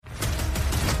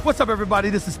What's up,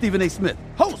 everybody? This is Stephen A. Smith,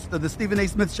 host of the Stephen A.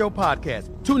 Smith Show podcast.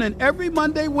 Tune in every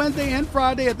Monday, Wednesday, and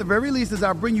Friday at the very least as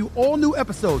I bring you all new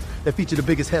episodes that feature the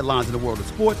biggest headlines in the world of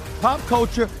sports, pop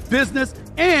culture, business,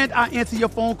 and I answer your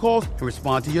phone calls and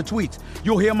respond to your tweets.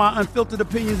 You'll hear my unfiltered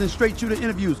opinions and straight-shooter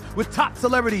interviews with top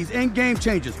celebrities and game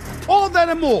changers. All that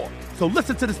and more. So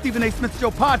listen to the Stephen A. Smith Show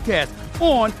podcast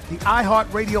on the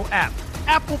iHeartRadio app,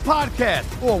 Apple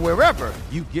Podcasts, or wherever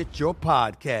you get your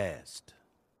podcast.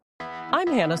 I'm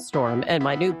Hannah Storm, and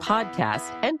my new podcast,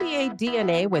 NBA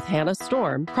DNA with Hannah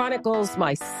Storm, chronicles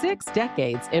my 6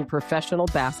 decades in professional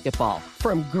basketball.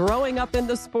 From growing up in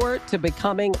the sport to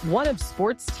becoming one of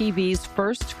sports TV's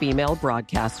first female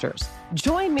broadcasters.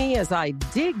 Join me as I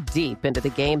dig deep into the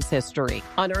game's history,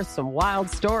 unearth some wild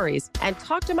stories, and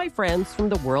talk to my friends from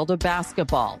the world of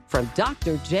basketball, from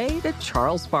Dr. J to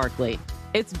Charles Barkley.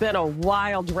 It's been a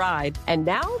wild ride, and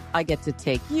now I get to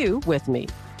take you with me.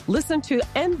 Listen to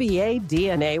NBA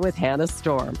DNA with Hannah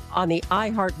Storm on the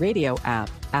iHeartRadio app,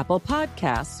 Apple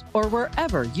Podcasts, or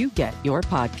wherever you get your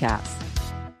podcasts.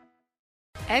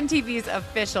 MTV's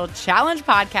official Challenge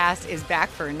podcast is back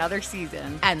for another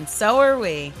season. And so are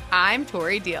we. I'm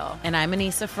Tori Deal. And I'm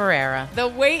Anissa Ferreira. The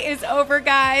wait is over,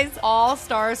 guys. All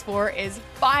Stars 4 is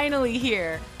finally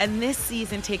here. And this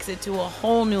season takes it to a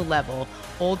whole new level.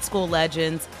 Old school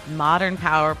legends, modern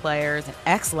power players, and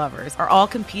ex-lovers are all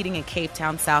competing in Cape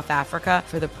Town, South Africa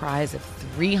for the prize of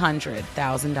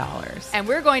 $300,000. And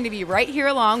we're going to be right here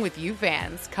along with you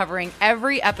fans, covering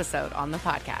every episode on the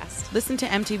podcast. Listen to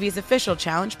MTV's official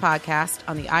Challenge podcast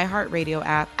on the iHeartRadio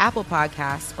app, Apple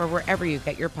Podcasts, or wherever you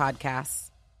get your podcasts.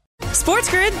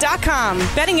 SportsGrid.com.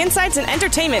 Betting insights and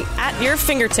entertainment at your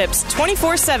fingertips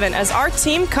 24/7 as our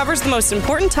team covers the most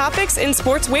important topics in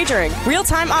sports wagering.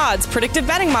 Real-time odds, predictive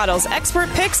betting models, expert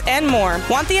picks, and more.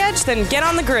 Want the edge? Then get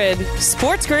on the grid.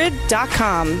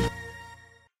 SportsGrid.com.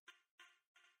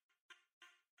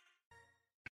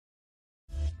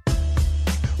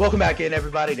 Welcome back in,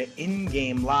 everybody, to In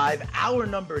Game Live. Hour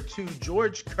number 2,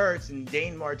 George Kurtz and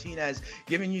Dane Martinez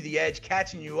giving you the edge,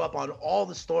 catching you up on all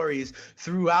the stories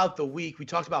throughout the week. We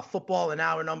talked about football in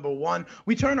hour number 1.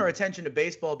 We turn our attention to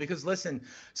baseball because, listen,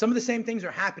 some of the same things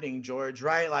are happening, George,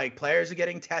 right? Like players are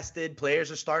getting tested. Players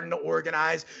are starting to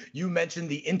organize. You mentioned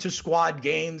the inter-squad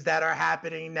games that are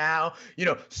happening now. You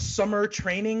know, summer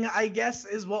training, I guess,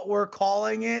 is what we're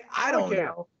calling it. I don't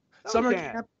know. Summer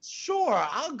camp, sure,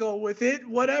 I'll go with it,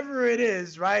 whatever it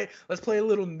is, right? Let's play a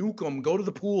little Nukem, go to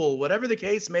the pool, whatever the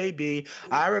case may be.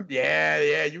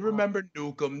 Yeah, you remember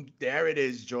Nukem. There it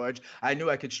is, George. I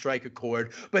knew I could strike a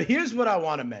chord. But here's what I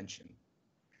want to mention.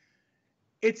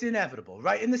 It's inevitable,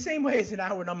 right? In the same way as in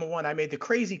hour number 1, I made the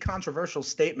crazy controversial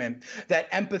statement that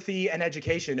empathy and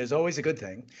education is always a good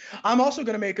thing. I'm also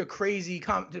going to make a crazy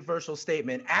controversial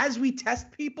statement. As we test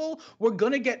people, we're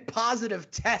going to get positive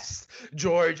tests,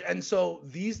 George. And so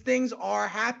these things are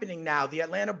happening now. The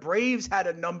Atlanta Braves had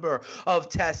a number of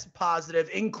tests positive,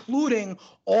 including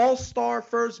all-star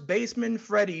first baseman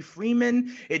Freddie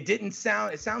Freeman. It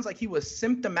sounds like he was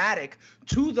symptomatic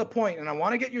to the point, and I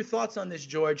want to get your thoughts on this,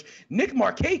 George. Nick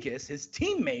Markakis, his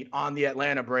teammate on the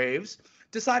Atlanta Braves,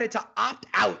 decided to opt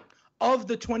out of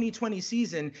the 2020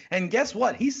 season. And guess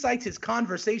what? He cites his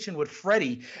conversation with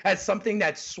Freddie as something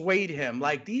that swayed him.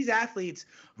 Like, these athletes,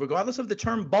 regardless of the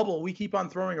term bubble we keep on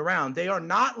throwing around, they are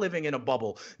not living in a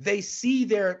bubble. They see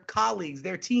their colleagues,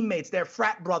 their teammates, their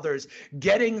frat brothers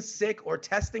getting sick or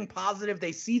testing positive.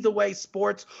 They see the way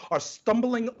sports are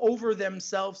stumbling over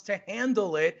themselves to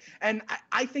handle it. And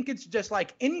I think it's just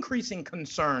like increasing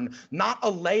concern, not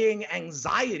allaying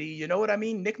anxiety. You know what I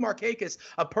mean? Nick Markakis,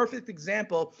 a perfect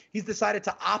example. He's decided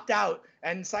to opt out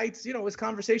and cites, his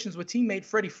conversations with teammate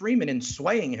Freddie Freeman and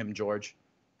swaying him, George.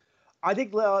 I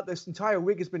think this entire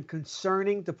week has been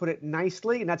concerning, to put it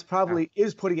nicely, and that's probably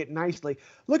is putting it nicely.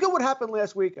 Look at what happened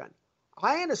last weekend.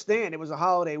 I understand it was a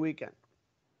holiday weekend.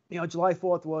 July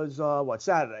 4th was,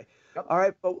 Saturday. Yep. All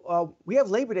right, but we have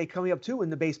Labor Day coming up, too, in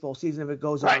the baseball season if it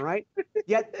goes on, right?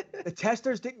 Yet the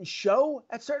testers didn't show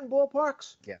at certain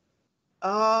ballparks. Yeah.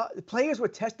 The players were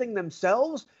testing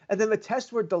themselves, and then the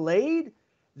tests were delayed.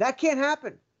 That can't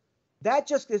happen.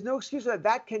 There's no excuse for that.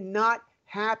 That cannot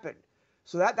happen.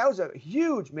 So that was a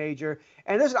huge major.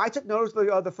 And listen, I took notice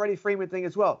of the Freddie Freeman thing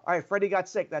as well. All right, Freddie got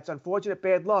sick. That's unfortunate,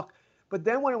 bad luck. But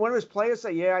then when one of his players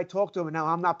say, yeah, I talked to him and now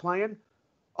I'm not playing,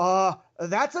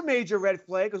 that's a major red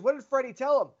flag. Because what did Freddie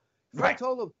tell him? Freddie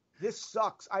told him, this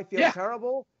sucks. I feel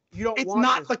terrible. You don't want this. It's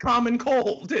not the common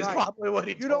cold is probably what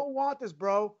he told him. You don't want this,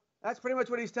 bro. That's pretty much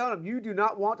what he's telling him. You do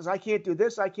not want this. I can't do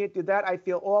this. I can't do that. I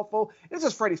feel awful. This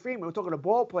is Freddie Freeman. We're talking a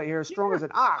ball player here, as strong as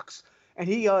an ox. And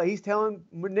he's telling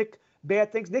Nick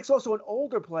bad things. Nick's also an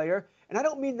older player, and I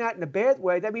don't mean that in a bad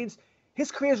way. That means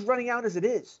his career is running out as it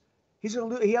is. He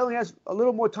only has a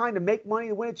little more time to make money,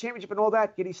 to win a championship and all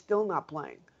that, yet he's still not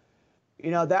playing.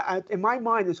 That in my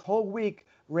mind, this whole week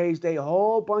raised a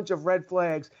whole bunch of red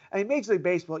flags. I mean, Major League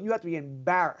Baseball, you have to be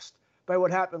embarrassed by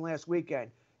what happened last weekend.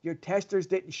 Your testers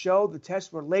didn't show. The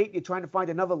tests were late. You're trying to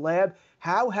find another lab.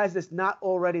 How has this not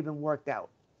already been worked out?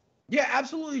 Yeah,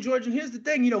 absolutely, George. And here's the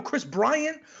thing, Chris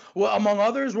Bryant, well, among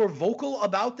others, were vocal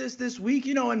about this week,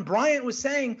 and Bryant was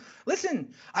saying,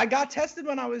 listen, I got tested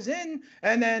when I was in,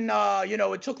 and then,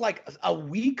 it took like a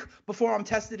week before I'm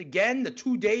tested again, the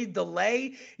 2-day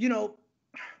delay.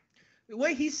 The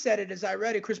way he said it, as I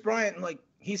read it, Chris Bryant,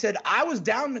 he said, I was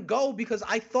down to go because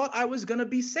I thought I was going to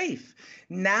be safe.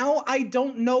 Now I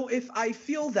don't know if I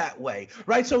feel that way,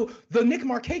 right? So the Nick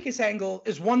Markakis angle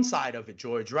is one side of it,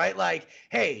 George, right? Like,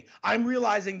 hey, I'm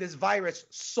realizing this virus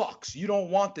sucks. You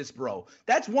don't want this, bro.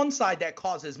 That's one side that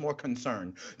causes more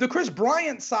concern. The Chris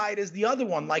Bryant side is the other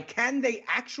one. Like, can they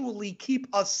actually keep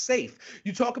us safe?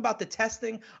 You talk about the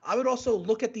testing. I would also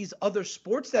look at these other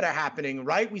sports that are happening,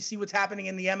 right? We see what's happening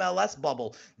in the MLS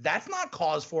bubble. That's not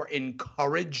cause for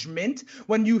encouragement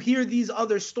when you hear these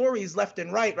other stories left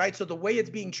and right? So the way it's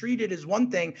being treated is one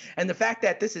thing, and the fact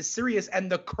that this is serious and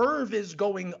the curve is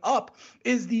going up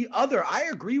is the other. I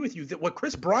agree with you that what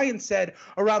Chris Bryant said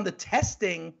around the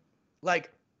testing,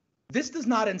 this does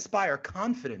not inspire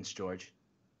confidence, George.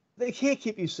 They can't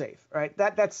keep you safe, right?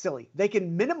 That's silly. They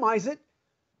can minimize it.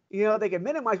 They can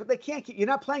minimize, but they can't keep. You're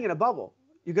not playing in a bubble.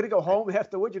 You're going to go home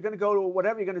afterwards. You're going to go to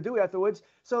whatever you're going to do afterwards.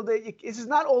 So this is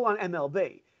not all on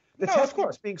MLB. The test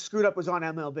that's being screwed up was on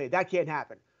MLB. That can't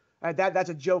happen. That's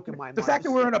a joke in my mind. The fact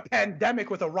that we're in a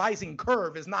pandemic with a rising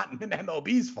curve is not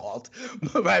MLB's fault,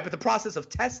 right? But the process of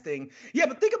testing, yeah.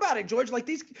 But think about it, George.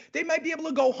 They might be able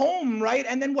to go home, right?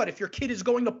 And then what if your kid is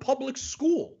going to public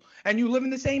school and you live in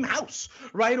the same house,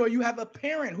 right? Or you have a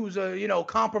parent who's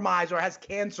compromised or has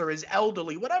cancer, is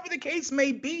elderly, whatever the case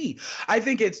may be. I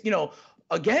think it's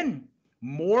again,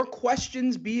 more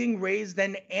questions being raised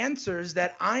than answers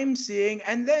that I'm seeing,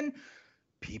 and then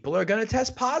people are going to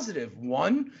test positive.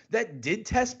 One that did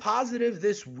test positive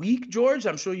this week, George,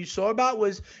 I'm sure you saw about,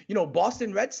 was,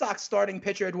 Boston Red Sox starting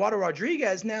pitcher Eduardo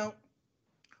Rodriguez. Now,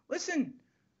 listen,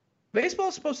 baseball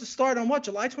is supposed to start on what,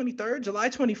 July 23rd, July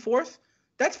 24th?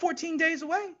 That's 14 days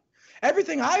away.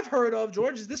 Everything I've heard of,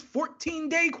 George, is this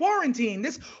 14-day quarantine,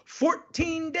 this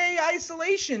 14-day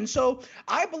isolation. So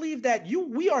I believe that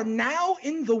we are now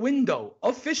in the window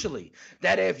officially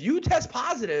that if you test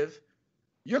positive,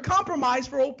 you're compromised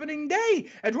for opening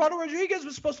day. Eduardo Rodriguez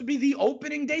was supposed to be the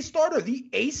opening day starter, the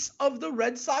ace of the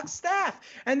Red Sox staff.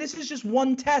 And this is just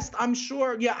one test. I'm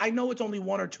sure, I know it's only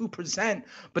 1 or 2%,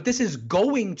 but this is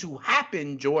going to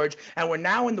happen, George. And we're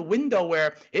now in the window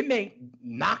where it may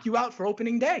knock you out for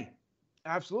opening day.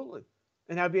 Absolutely.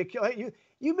 And that'd be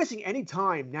you missing any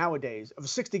time nowadays of a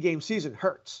 60-game season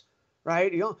hurts,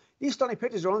 right? These starting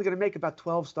pitchers are only going to make about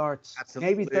 12 starts,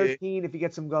 Absolutely. Maybe 13 if you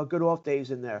get some good off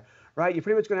days in there, right? You're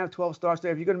pretty much going to have 12 starts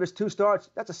there. If you're going to miss 2 starts,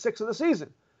 that's a sixth of the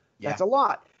season. Yeah. That's a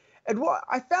lot. And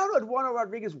I found Eduardo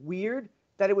Rodriguez weird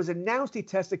that it was announced he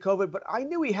tested COVID, but I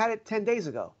knew he had it 10 days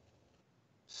ago.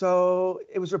 So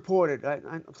it was reported.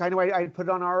 I know I put it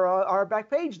on our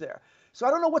back page there. So I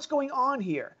don't know what's going on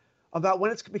here about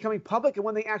when it's becoming public and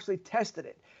when they actually tested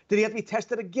it. Did he have to be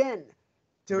tested again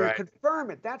to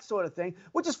confirm it? That sort of thing,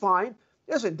 which is fine.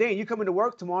 Listen, Dane, you come into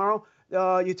work tomorrow,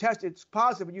 you test, it's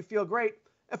positive, and you feel great.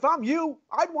 If I'm you,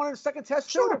 I'd want a second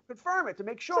test too to confirm it, to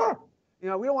make sure. We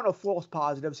don't want no false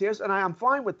positives here, and I'm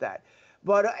fine with that.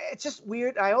 But it's just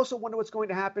weird. I also wonder what's going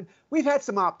to happen. We've had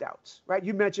some opt-outs, right?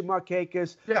 You mentioned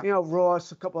Markakis,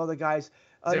 Ross, a couple other guys.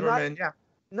 Zimmerman,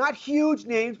 Not huge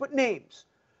names, but names.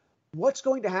 What's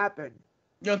going to happen?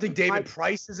 You don't think David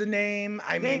Price is a name?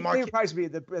 David Price would be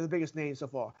the biggest name so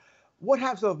far. What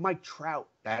happens if Mike Trout?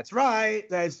 That's right.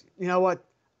 Says, you know what?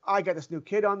 I got this new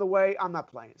kid on the way. I'm not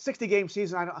playing. 60-game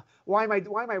season. Why am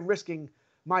I risking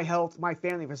my health, my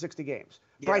family for 60 games?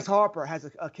 Yeah. Bryce Harper has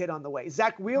a kid on the way.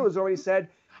 Zach Wheeler's already said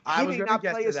he may not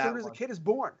play as soon as the kid is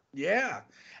born. Yeah.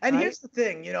 And here's the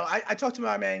thing. I talked to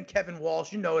my man Kevin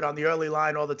Walsh. You know it on the early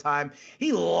line all the time.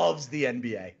 He loves the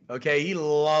NBA. Okay, he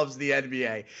loves the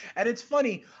NBA. And it's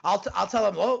funny. I'll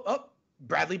tell him,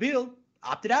 Bradley Beal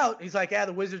opted out. He's like,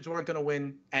 the Wizards weren't going to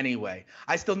win anyway.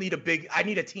 I need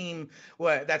a team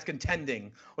that's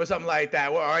contending or something like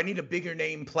that. Or I need a bigger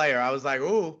name player. I was like,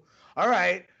 ooh, all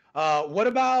right. What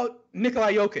about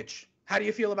Nikola Jokic? How do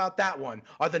you feel about that one?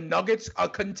 Are the Nuggets a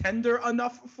contender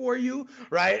enough for you?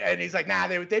 Right? And he's like, nah,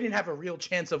 they didn't have a real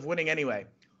chance of winning anyway.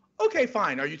 Okay,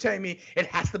 fine. Are you telling me it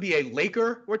has to be a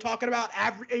Laker we're talking about?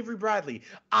 Avery Bradley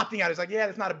opting out. He's like, yeah,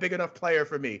 that's not a big enough player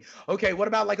for me. Okay, what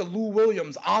about like a Lou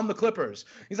Williams on the Clippers?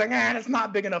 He's like, that's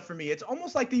not big enough for me. It's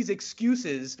almost like these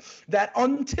excuses that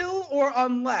until or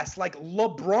unless, like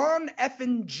LeBron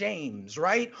effing James,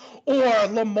 right? Or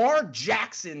Lamar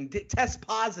Jackson tests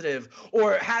positive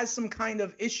or has some kind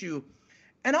of issue.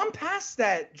 And I'm past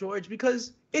that, George,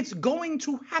 because it's going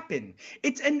to happen.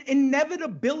 It's an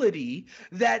inevitability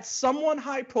that someone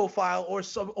high profile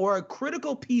or a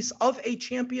critical piece of a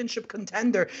championship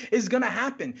contender is going to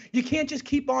happen. You can't just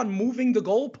keep on moving the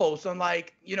goalposts on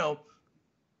like,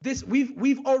 this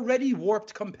we've already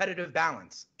warped competitive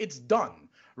balance. It's done.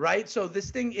 Right? So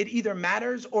this thing, it either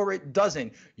matters or it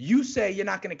doesn't. You say you're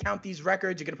not going to count these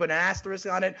records. You're going to put an asterisk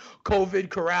on it, COVID,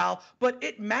 corral. But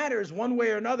it matters one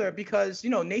way or another because,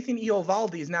 Nathan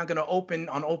Eovaldi is now going to open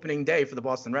on opening day for the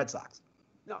Boston Red Sox.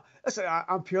 No, listen,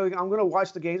 I'm going to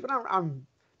watch the games, but I'm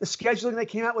the scheduling they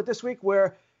came out with this week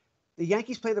where the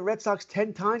Yankees play the Red Sox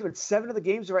 10 times, but 7 of the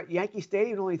games are at Yankee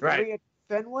Stadium and only 3 at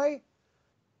Fenway.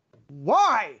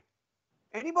 Why?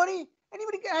 Anybody? I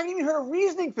haven't even heard a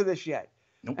reasoning for this yet.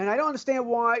 Nope. And I don't understand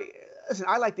why. Listen,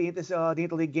 I like the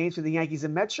interleague games for the Yankees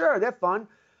and Mets. Sure, they're fun.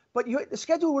 But the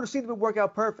schedule would have seemed to work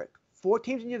out perfect. 4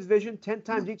 teams in your division, 10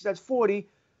 times each, that's 40.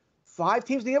 5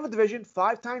 teams in the other division,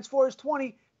 5 times 4 is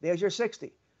 20. There's your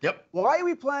 60. Yep. Why are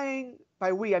we playing,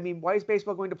 by we, I mean, why is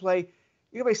baseball going to play,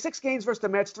 you're going to play 6 games versus the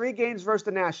Mets, 3 games versus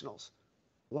the Nationals?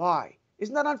 Why?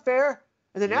 Isn't that unfair?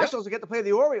 And the Nationals will get to play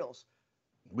the Orioles.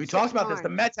 We talked about this. The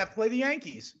Mets have to play the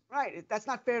Yankees. Right. That's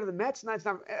not fair to the Mets.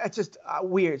 It's just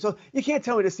weird. So you can't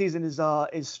tell me the season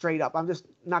is straight up. I'm just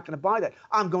not going to buy that.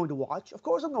 I'm going to watch. Of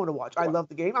course I'm going to watch. I love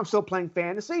the game. I'm still playing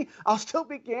fantasy. I'll still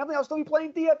be gambling. I'll still be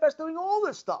playing DFS, doing all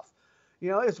this stuff.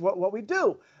 It's what we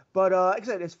do. But like I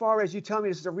said, as far as you tell me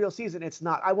this is a real season, it's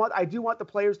not. I do want the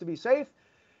players to be safe.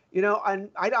 And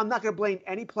I'm not going to blame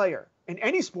any player in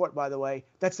any sport, by the way,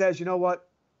 that says, you know what,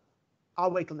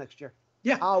 I'll wait till next year.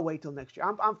 Yeah, I'll wait till next year.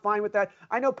 I'm fine with that.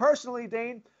 I know personally,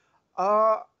 Dane,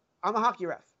 I'm a hockey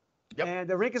ref. Yep. And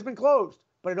the rink has been closed,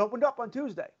 but it opened up on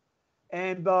Tuesday.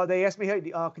 And they asked me, hey,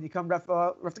 can you come ref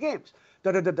the games?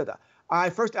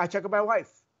 I check with my wife.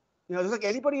 Just like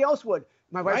anybody else would.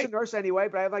 My wife's a nurse anyway,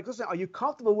 but I'm like, listen, are you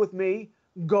comfortable with me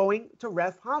going to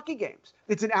ref hockey games?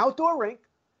 It's an outdoor rink,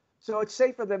 so it's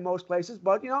safer than most places.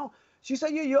 But, she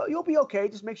said, you'll be okay.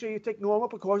 Just make sure you take normal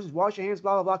precautions, wash your hands,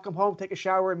 blah, blah, blah, come home, take a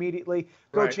shower immediately,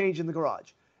 go change in the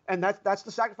garage. And that's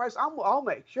the sacrifice I'll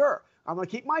make. Sure, I'm going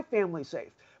to keep my family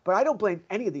safe. But I don't blame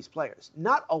any of these players.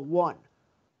 Not a one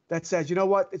that says, you know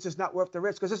what, it's just not worth the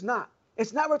risk. Because it's not.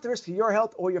 It's not worth the risk to your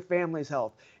health or your family's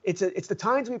health. It's the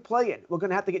times we play in. We're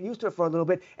going to have to get used to it for a little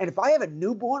bit. And if I have a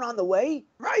newborn on the way,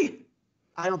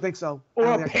 I don't think so. Or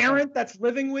a parent that's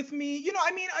living with me.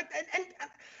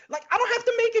 I don't have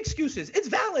to make excuses. It's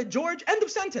valid, George. End of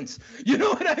sentence. You know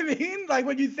what I mean? Like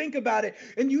when you think about it,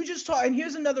 and you just talk, and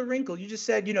here's another wrinkle. You just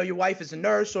said, your wife is a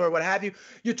nurse or what have you.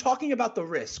 You're talking about the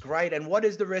risk, right? And what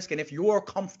is the risk? And if you're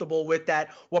comfortable with that,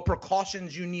 what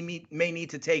precautions you may need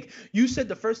to take. You said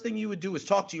the first thing you would do is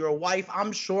talk to your wife.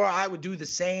 I'm sure I would do the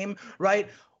same, right?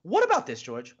 What about this,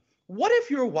 George? What if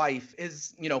your wife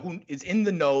is, who is in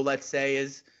the know, let's say,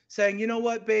 is saying, you know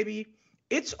what, baby?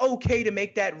 It's okay to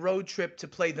make that road trip to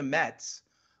play the Mets,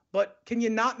 but can you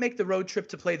not make the road trip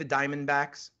to play the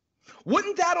Diamondbacks?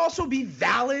 Wouldn't that also be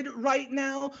valid right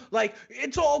now? Like,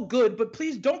 it's all good, but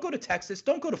please don't go to Texas.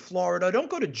 Don't go to Florida. Don't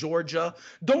go to Georgia.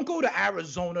 Don't go to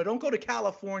Arizona. Don't go to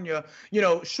California.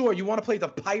 Sure, you want to play the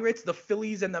Pirates, the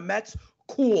Phillies, and the Mets?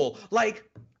 Cool. Like,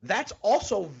 that's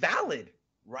also valid,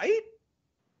 right?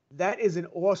 That is an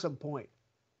awesome point.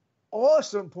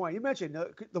 Awesome point. You mentioned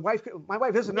the wife. My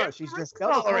wife is a nurse. She's just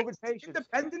COVID patients.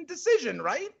 Independent decision,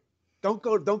 right? Don't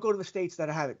go to the states that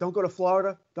have it. Don't go to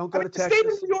Florida. Don't go to Texas. The state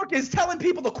of New York is telling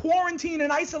people to quarantine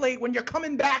and isolate when you're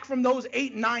coming back from those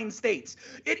 8-9 states.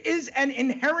 It is an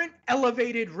inherent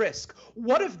elevated risk.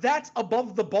 What if that's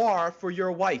above the bar for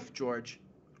your wife, George?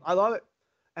 I love it.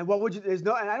 And what would you? And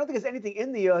I don't think there's anything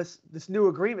in this new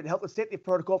agreement, the health and safety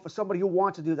protocol, for somebody who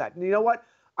wants to do that. And you know what?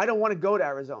 I don't want to go to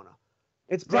Arizona.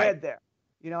 It's bad there.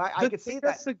 I could see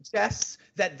that. Suggests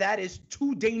that is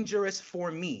too dangerous for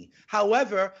me.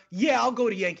 However, I'll go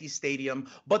to Yankee Stadium,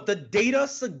 but the data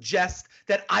suggests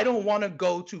that I don't want to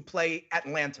go to play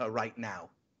Atlanta right now.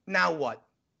 Now what?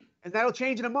 And that'll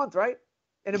change in a month, right?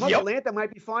 In a month, Atlanta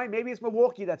might be fine. Maybe it's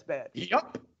Milwaukee that's bad.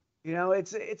 Yep.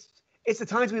 It's the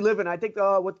times we live in. I think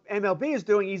what MLB is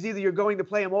doing is either you're going to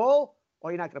play them all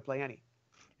or you're not going to play any.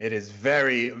 It is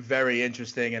very, very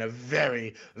interesting and a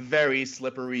very, very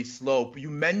slippery slope.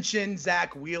 You mentioned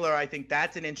Zach Wheeler. I think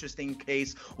that's an interesting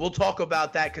case. We'll talk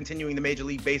about that, continuing the Major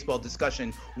League Baseball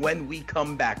discussion when we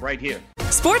come back right here.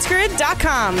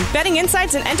 SportsGrid.com. Betting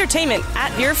insights and entertainment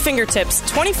at your fingertips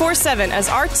 24/7 as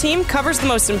our team covers the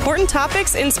most important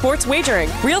topics in sports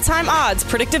wagering. Real-time odds,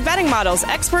 predictive betting models,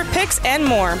 expert picks, and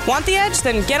more. Want the edge?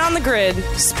 Then get on the grid.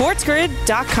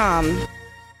 SportsGrid.com.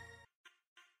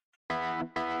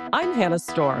 I'm Hannah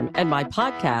Storm, and my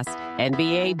podcast,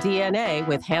 NBA DNA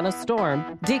with Hannah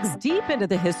Storm, digs deep into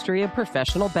the history of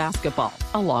professional basketball,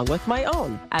 along with my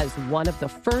own, as one of the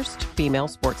first female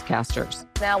sportscasters.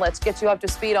 Now let's get you up to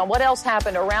speed on what else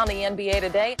happened around the NBA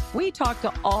today. We talk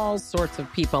to all sorts of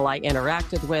people I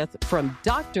interacted with, from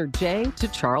Dr. J to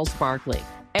Charles Barkley,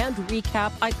 and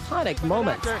recap iconic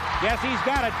moments. Yes, he's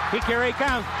got it. Here he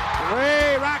comes.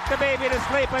 We rock the baby to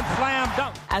sleep and slam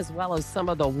dunk. As well as some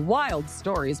of the wild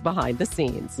stories behind the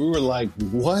scenes. We were like,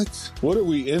 what? What are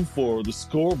we in for? The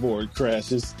scoreboard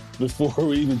crashes before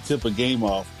we even tip a game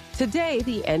off. Today,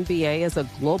 the NBA is a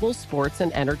global sports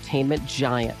and entertainment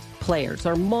giant. Players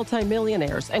are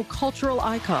multimillionaires and cultural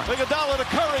icons. Iguodala to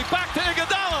Curry, back to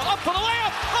Iguodala, up for the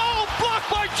layup. Oh,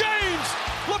 blocked by James.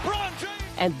 LeBron James.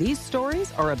 And these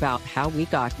stories are about how we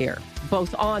got here,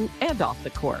 both on and off the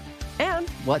court. And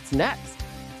what's next?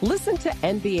 Listen to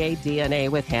NBA DNA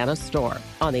with Hannah Storm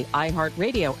on the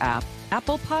iHeartRadio app,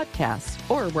 Apple Podcasts,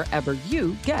 or wherever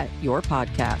you get your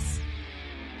podcasts.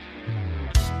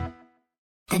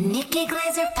 The Nikki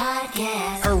Glaser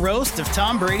Podcast. Her roast of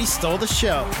Tom Brady stole the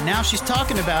show. Now she's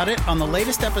talking about it on the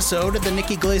latest episode of the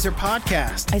Nikki Glaser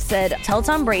Podcast. I said, tell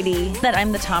Tom Brady that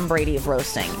I'm the Tom Brady of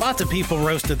roasting. Lots of people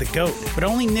roasted the GOAT, but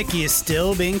only Nikki is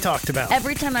still being talked about.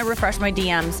 Every time I refresh my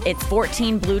DMs, it's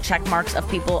 14 blue check marks of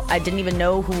people I didn't even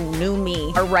know who knew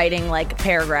me are writing like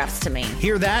paragraphs to me.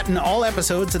 Hear that in all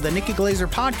episodes of the Nikki Glaser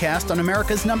Podcast on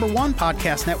America's #1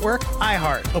 podcast network,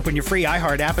 iHeart. Open your free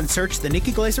iHeart app and search the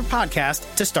Nikki Glaser Podcast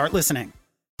to start listening.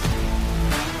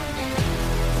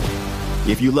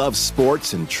 If you love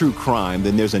sports and true crime,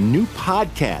 then there's a new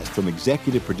podcast from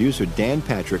executive producer Dan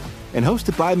Patrick and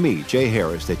hosted by me, Jay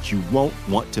Harris, that you won't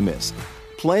want to miss.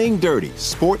 Playing Dirty: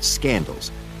 Sports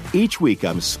Scandals. Each week,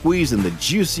 I'm squeezing the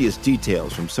juiciest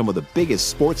details from some of the biggest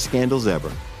sports scandals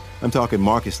ever. I'm talking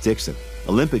Marcus Dixon,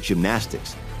 Olympic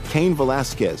gymnastics, Cain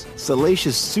Velasquez,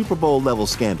 salacious Super Bowl-level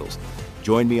scandals.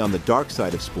 Join me on the dark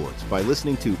side of sports by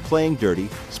listening to Playing Dirty: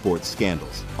 Sports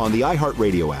Scandals on the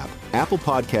iHeartRadio app, Apple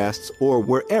Podcasts, or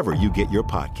wherever you get your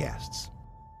podcasts.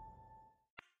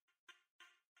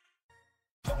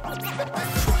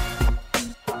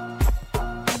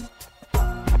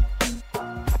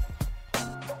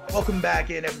 Welcome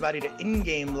back in, everybody, to In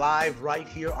Game Live right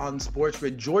here on Sports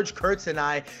Grid. George Kurtz and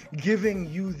I giving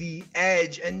you the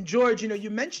edge. And George, you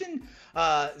mentioned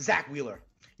Zach Wheeler.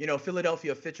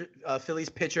 Philadelphia Phillies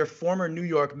pitcher, former New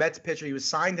York Mets pitcher. He was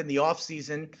signed in the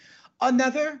offseason.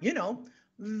 Another,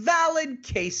 valid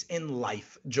case in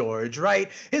life, George, right?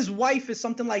 His wife is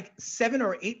something like 7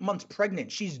 or 8 months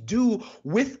pregnant. She's due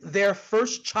with their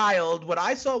first child. What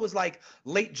I saw was like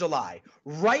late July,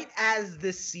 right as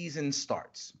this season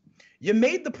starts. You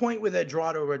made the point with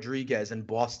Eduardo Rodriguez in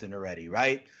Boston already,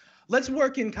 right? Let's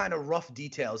work in kind of rough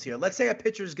details here. Let's say a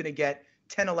pitcher is going to get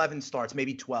 10, 11 starts,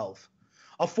 maybe 12.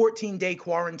 A 14-day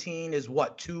quarantine is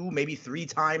 2, maybe 3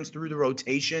 times through the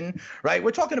rotation, right? We're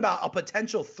talking about a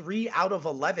potential 3 out of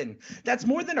 11. That's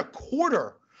more than a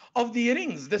quarter of the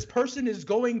innings this person is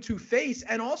going to face.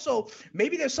 And also,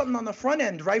 maybe there's something on the front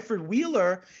end, right? For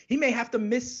Wheeler, he may have to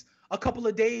miss a couple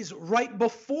of days right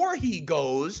before he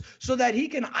goes so that he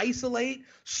can isolate,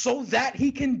 so that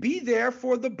he can be there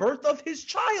for the birth of his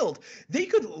child. They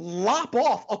could lop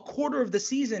off a quarter of the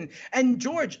season. And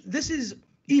George, this is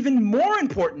even more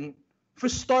important for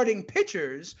starting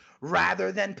pitchers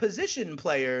rather than position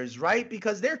players, right?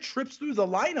 Because their trips through the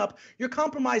lineup, you're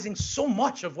compromising so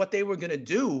much of what they were going to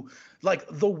do. Like,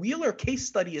 the Wheeler case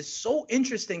study is so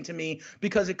interesting to me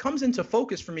because it comes into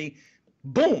focus for me.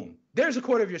 Boom, there's a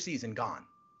quarter of your season gone.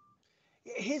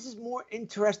 His is more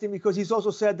interesting because he's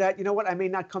also said that, I may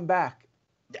not come back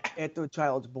after the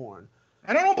child's born.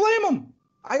 And I don't blame him.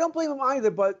 I don't blame him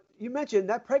either, but you mentioned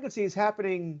that pregnancy is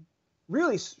happening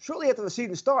really shortly after the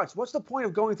season starts. What's the point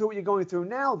of going through what you're going through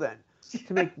now then?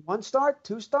 To make 1 start,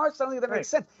 2 starts? I don't think that makes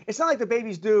sense. It's not like the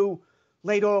baby's due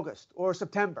late August or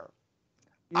September.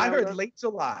 I heard late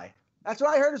July. That's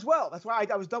what I heard as well. That's why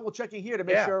I was double checking here to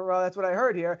make sure that's what I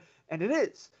heard here. And it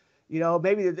is.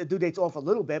 Maybe the due date's off a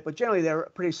little bit, but generally they're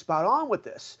pretty spot on with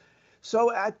this.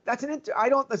 So that's I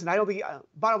don't think,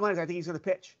 bottom line is I think he's going to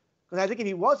pitch. Because I think if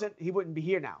he wasn't, he wouldn't be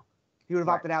here now. He would have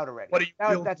opted out already. What are you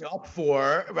building up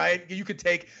for, right? You could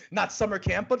take not summer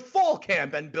camp, but fall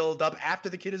camp and build up after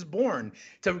the kid is born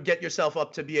to get yourself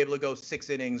up to be able to go 6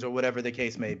 innings or whatever the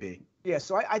case may be. Yeah,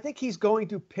 so I think he's going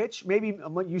to pitch. Maybe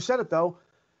you said it, though.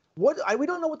 We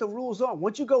don't know what the rules are.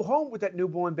 Once you go home with that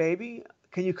newborn baby,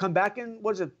 can you come back in,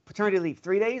 what is it, paternity leave?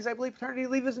 3 days, I believe paternity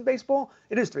leave is in baseball?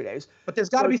 It is 3 days. But there's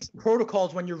got to be some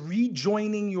protocols when you're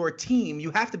rejoining your team.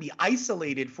 You have to be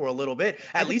isolated for a little bit.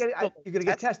 At least you're going to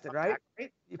get tested, right?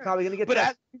 You're probably going to get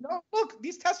tested. But look,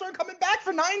 these tests aren't coming back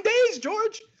for 9 days,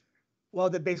 George. Well,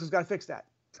 the baseball's got to fix that.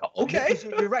 Okay.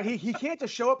 You're right. He can't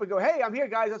just show up and go, hey, I'm here,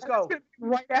 guys. Let's go.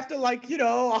 Right after,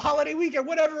 a holiday weekend,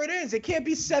 whatever it is. It can't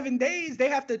be 7 days. They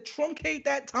have to truncate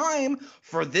that time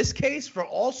for this case, for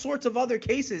all sorts of other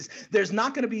cases. There's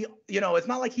not going to be, it's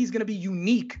not like he's going to be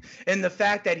unique in the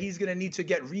fact that he's going to need to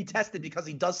get retested because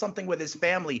he does something with his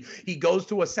family. He goes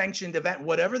to a sanctioned event,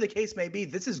 whatever the case may be.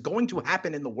 This is going to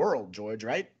happen in the world, George,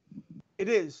 right? It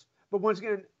is. But once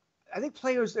again, I think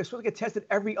players are supposed to get tested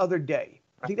every other day.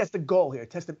 I think that's the goal here.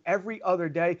 Test them every other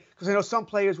day. Because I know some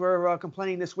players were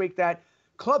complaining this week that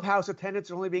clubhouse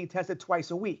attendants are only being tested twice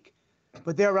a week.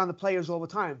 But they're around the players all the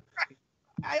time.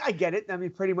 Right. I get it. I mean,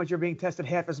 pretty much you're being tested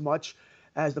half as much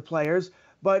as the players.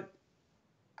 But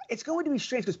it's going to be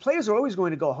strange because players are always going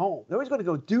to go home. They're always going to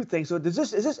go do things. So is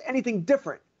this anything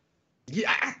different?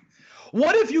 Yeah.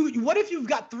 What if you've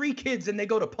got 3 kids and they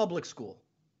go to public school?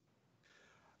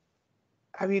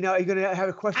 I mean, are you going to have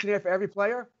a questionnaire for every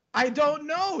player? I don't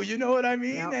know. You know what I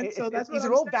mean? Now, and so that's these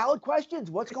are all valid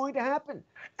questions. What's going to happen?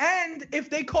 And if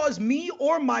they cause me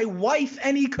or my wife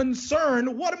any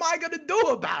concern, what am I going to do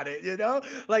about it?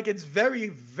 It's very,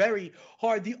 very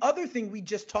hard. The other thing we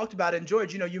just talked about, and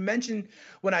George, you mentioned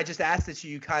when I just asked it to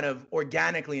you kind of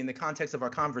organically in the context of our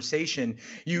conversation,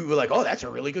 you were like, oh, that's a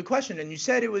really good question. And you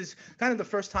said it was kind of the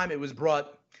first time it was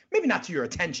brought maybe not to your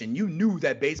attention. You knew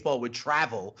that baseball would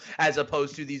travel as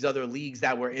opposed to these other leagues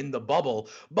that were in the bubble.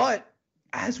 But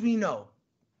as we know,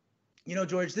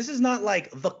 George, this is not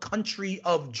like the country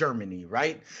of Germany,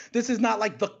 right? This is not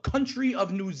like the country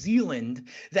of New Zealand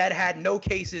that had no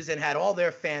cases and had all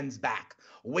their fans back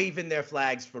waving their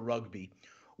flags for rugby.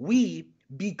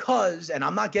 Because, and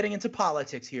I'm not getting into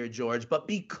politics here, George, but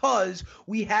because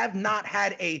we have not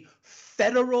had a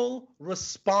federal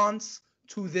response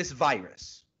to this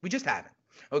virus. We just haven't.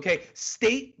 Okay,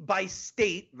 state by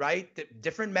state, right?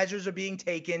 Different measures are being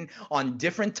taken on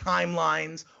different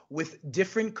timelines with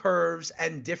different curves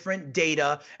and different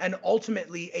data and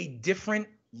ultimately a different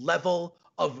level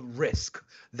of risk.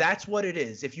 That's what it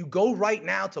is. If you go right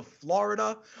now to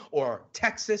Florida or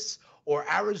Texas or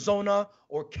Arizona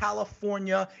or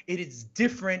California, it is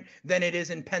different than it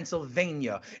is in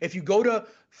Pennsylvania. If you go to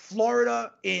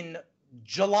Florida in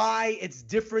July, it's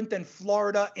different than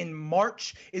Florida in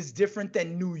March, is different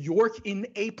than New York in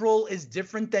April, is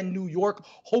different than New York,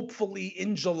 hopefully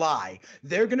in July.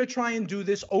 They're going to try and do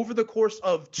this over the course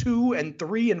of 2 and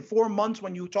 3 and 4 months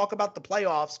when you talk about the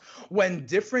playoffs, when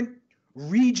different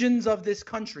regions of this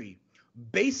country,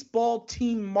 baseball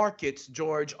team markets,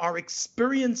 George, are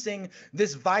experiencing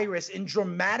this virus in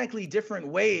dramatically different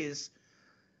ways.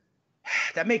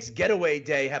 That makes Getaway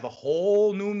Day have a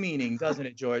whole new meaning, doesn't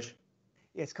it, George?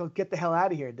 Yeah, it's called Get the Hell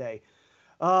Out of Here Day.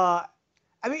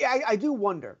 I do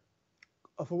wonder,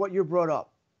 for what you brought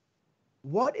up,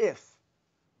 what if,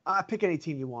 pick any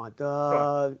team you want,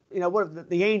 Sure. What if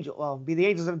the Angels, well, be the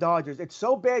Angels and Dodgers. It's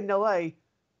so bad in L.A.,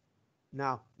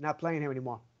 no, not playing here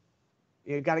anymore.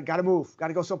 You got to move, got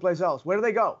to go someplace else. Where do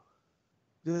they go?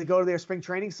 Do they go to their spring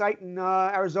training site in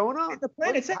Arizona? The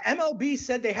plan, it said MLB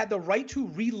said they had the right to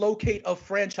relocate a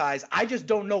franchise. I just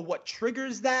don't know what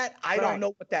triggers that. I don't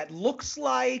know what that looks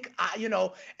like.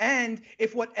 And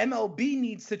if what MLB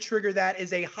needs to trigger that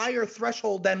is a higher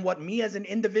threshold than what me as an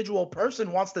individual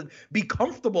person wants to be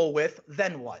comfortable with,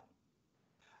 then what?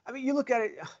 I mean, you look at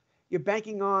it, you're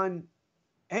banking on,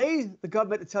 A, the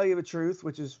government to tell you the truth,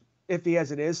 which is iffy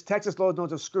as it is. Texas, Lord knows,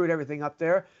 have screwed everything up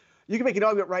there. You can make an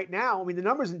argument right now. I mean, the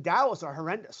numbers in Dallas are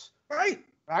horrendous. Right.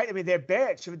 I mean, they're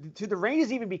bad. Should the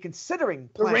Rangers even be considering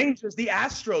playing? The Rangers, the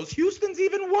Astros. Houston's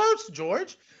even worse,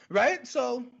 George. Right?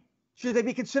 So should they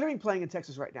be considering playing in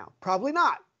Texas right now? Probably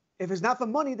not. If it's not for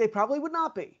money, they probably would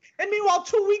not be. And meanwhile,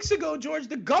 2 weeks ago, George,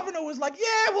 the governor was like,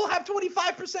 yeah, we'll have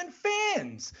 25%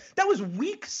 fans. That was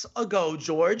weeks ago,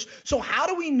 George. So how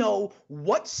do we know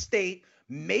what state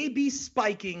may be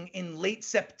spiking in late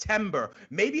September?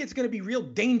 Maybe it's going to be real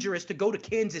dangerous to go to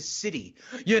Kansas City.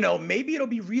 Maybe it'll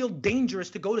be real dangerous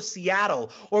to go to Seattle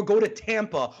or go to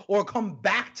Tampa or come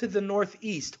back to the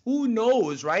Northeast. Who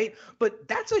knows, right? But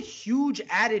that's a huge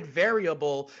added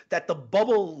variable that the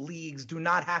bubble leagues do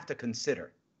not have to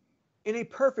consider. in a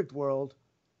perfect world,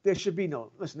 there should be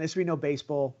no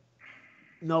baseball,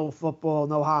 no football,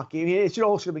 no hockey. I mean, it should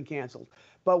have been canceled.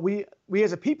 But we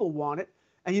as a people want it,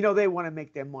 and they want to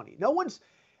make their money.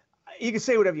 You can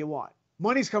say whatever you want.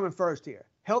 Money's coming first here.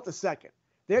 Health is second.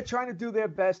 They're trying to do their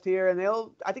best here, and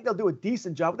I think they'll do a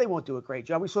decent job, but they won't do a great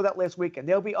job. We saw that last weekend.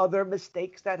 There'll be other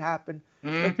mistakes that happen.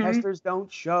 The testers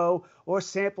don't show, or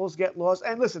samples get lost.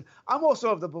 And listen, I'm also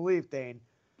of the belief, Dane,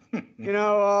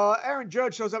 Aaron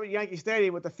Judge shows up at Yankee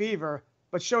Stadium with a fever,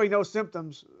 but showing no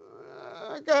symptoms.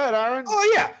 Go ahead, Aaron.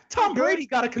 Oh, yeah. Tom Brady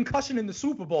got a concussion in the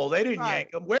Super Bowl. They didn't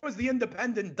yank him. Where was the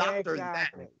independent doctor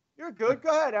then? You're good. Go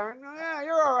ahead, Aaron. Yeah,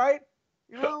 you're all right.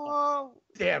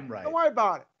 Damn right. Don't worry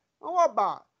about it. Don't worry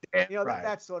about it. Damn right.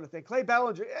 That sort of thing. Clay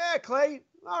Bellinger. Yeah, Clay.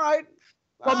 All right.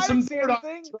 Pump some dirt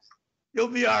on. You'll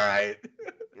be all right.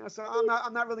 So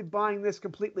I'm not really buying this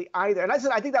completely either. And I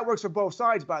think that works for both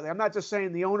sides, by the way. I'm not just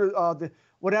saying the owner, the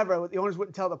owners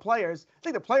wouldn't tell the players. I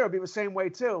think the player would be the same way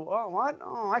too. Oh, what?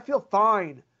 Oh, I feel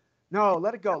fine. No,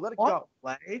 let it go. Let it go.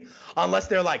 Play, unless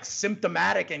they're like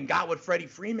symptomatic and got what Freddie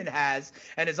Freeman has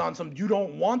and is on some, you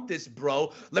don't want this,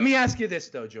 bro. Let me ask you this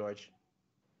though, George.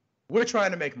 We're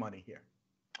trying to make money here.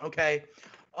 Okay.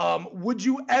 Would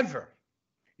you ever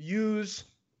use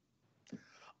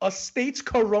a state's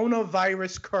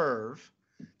coronavirus curve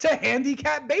to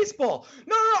handicap baseball?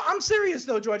 No, I'm serious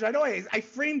though, George. I know I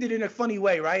framed it in a funny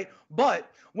way, right? But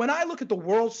when I look at the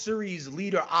World Series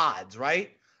leader odds,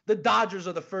 right? The Dodgers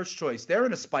are the first choice. They're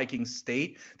in a spiking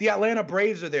state. The Atlanta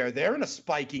Braves are there. They're in a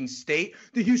spiking state.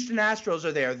 The Houston Astros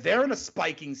are there. They're in a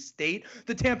spiking state.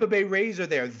 The Tampa Bay Rays are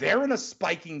there. They're in a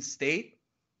spiking state.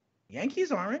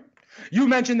 Yankees aren't. You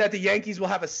mentioned that the Yankees will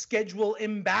have a schedule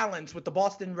imbalance with the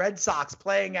Boston Red Sox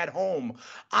playing at home.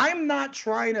 I'm not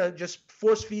trying to just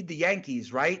force feed the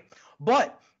Yankees, right?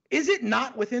 But is it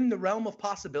not within the realm of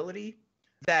possibility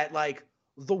that like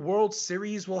the World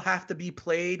Series will have to be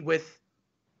played with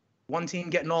one team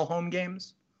getting all home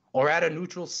games, or at a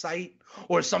neutral site,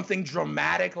 or something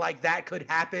dramatic like that could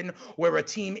happen where a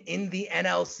team in the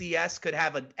NLCS could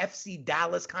have an FC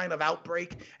Dallas kind of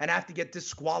outbreak and have to get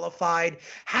disqualified?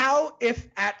 How, if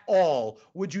at all,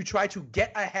 would you try to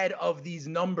get ahead of these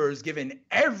numbers given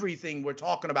everything we're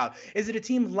talking about? Is it a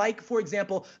team like, for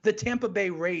example, the Tampa Bay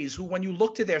Rays, who when you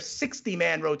look to their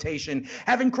 60-man rotation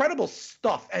have incredible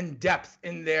stuff and depth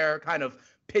in their kind of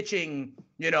pitching,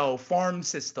 farm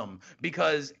system,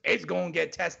 because it's going to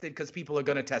get tested because people are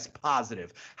going to test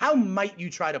positive? How might you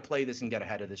try to play this and get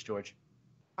ahead of this, George?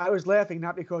 I was laughing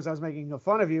not because I was making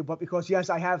fun of you, but because, yes,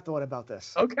 I have thought about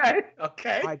this. Okay. All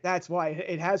right, that's why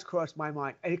it has crossed my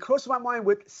mind. And it crossed my mind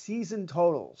with season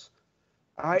totals.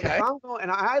 All right. Okay. If I'm going,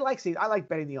 and I like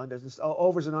betting the unders,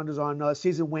 overs and unders on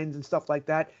season wins and stuff like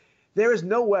that. There is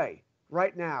no way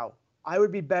right now I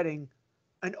would be betting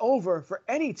an over for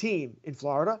any team in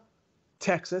Florida,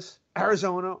 Texas,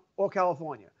 Arizona, or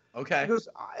California. Okay. Because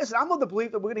listen, I'm of the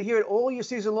belief that we're going to hear it all year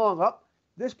season long.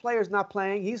 This player's not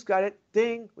playing. He's got it.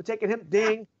 Ding. We're taking him.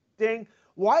 Ding. Ding.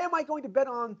 Why am I going to bet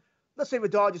on, let's say, the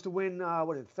Dodgers to win,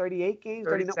 38 games?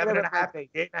 37 and a half, 8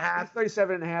 and a half.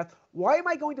 37 and a half. Why am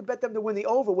I going to bet them to win the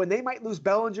over when they might lose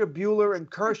Bellinger, Buehler, and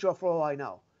Kershaw for all I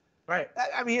know? Right.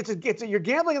 I mean, you're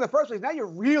gambling in the first place. Now you're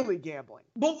really gambling.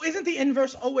 But isn't the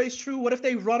inverse always true? What if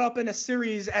they run up in a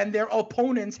series and their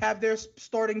opponents have their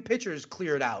starting pitchers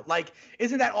cleared out? Like,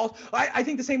 isn't that all? I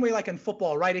think the same way like in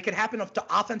football, right? It can happen to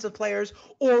offensive players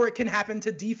or it can happen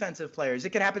to defensive players. It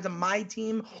can happen to my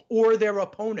team or their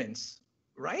opponents,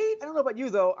 right? I don't know about you,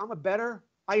 though. I'm a bettor.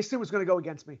 I assume it's going to go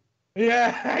against me.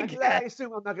 Yeah, I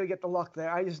assume I'm not going to get the luck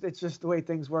there. It's just the way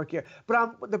things work here.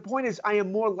 But the point is, I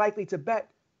am more likely to bet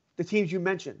the teams you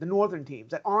mentioned, the northern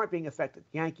teams that aren't being affected,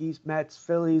 Yankees, Mets,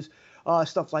 Phillies,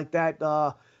 stuff like that.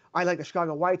 I like the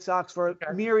Chicago White Sox for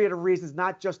a myriad of reasons,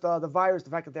 not just the virus, the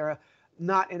fact that they're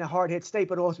not in a hard-hit state,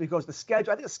 but also because the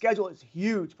schedule. I think the schedule is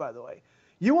huge, by the way.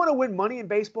 You want to win money in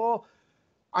baseball,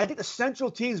 I think the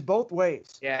central teams both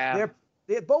ways. Yeah.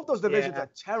 Both those divisions are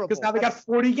terrible. Because now they got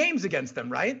 40 games against them,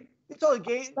 right? It's all a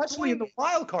game, especially in the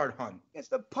wild card hunt. It's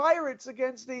the Pirates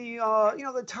against the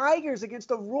the Tigers against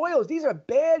the Royals. These are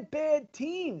bad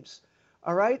teams.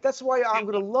 All right, that's why I'm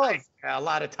going to love a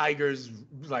lot of Tigers.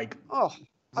 Like I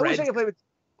wish I could play with.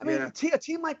 I mean, a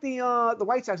team like the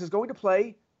White Sox is going to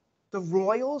play the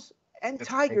Royals and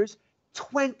Tigers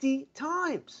 20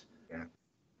 times. Yeah.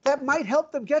 That might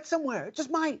help them get somewhere. It just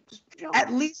might.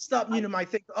 At least, might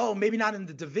think, maybe not in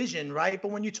the division, right? But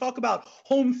when you talk about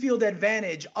home field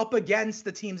advantage up against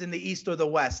the teams in the East or the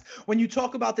West, when you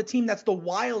talk about the team that's the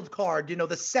wild card,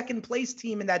 the second place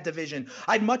team in that division,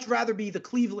 I'd much rather be the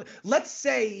Cleveland. Let's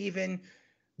say even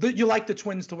You like the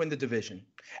Twins to win the division,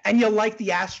 and you like the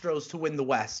Astros to win the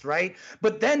West, right?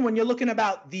 But then when you're looking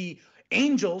about the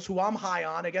Angels, who I'm high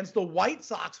on, against the White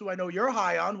Sox, who I know you're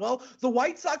high on, well, the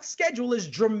White Sox schedule is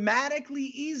dramatically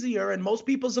easier in most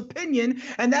people's opinion,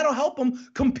 and that'll help them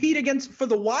compete for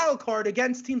the wild card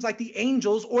against teams like the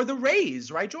Angels or the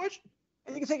Rays, right, George?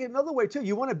 And you can take it another way, too.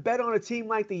 You want to bet on a team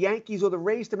like the Yankees or the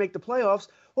Rays to make the playoffs.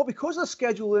 Well, because of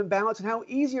schedule imbalance and how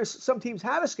easier some teams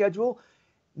have a schedule,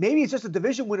 maybe it's just a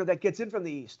division winner that gets in from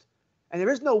the East. And there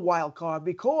is no wild card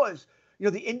because,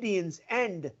 the Indians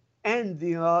and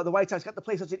the White Sox got to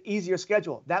play such an easier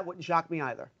schedule. That wouldn't shock me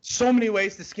either. So many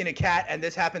ways to skin a cat, and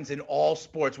this happens in all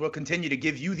sports. We'll continue to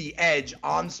give you the edge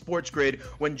on Sports Grid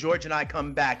when George and I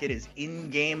come back. It is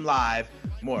In-Game Live.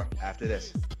 More after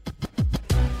this.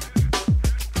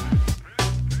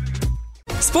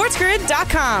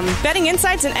 SportsGrid.com. Betting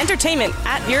insights and entertainment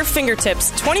at your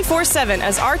fingertips 24/7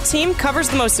 as our team covers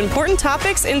the most important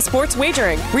topics in sports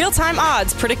wagering. Real-time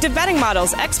odds, predictive betting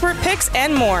models, expert picks,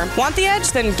 and more. Want the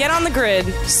edge? Then get on the grid.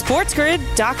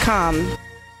 SportsGrid.com.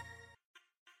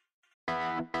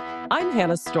 I'm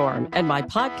Hannah Storm, and my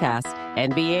podcast,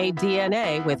 NBA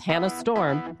DNA with Hannah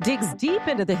Storm, digs deep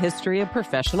into the history of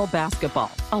professional basketball,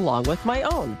 along with my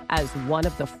own, as one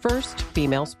of the first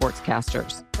female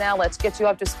sportscasters. Now let's get you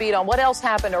up to speed on what else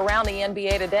happened around the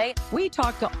NBA today. We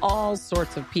talk to all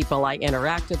sorts of people I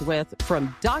interacted with,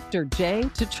 from Dr. J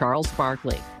to Charles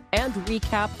Barkley, and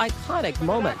recap iconic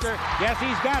moments. Yes,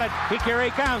 he's got it. Here he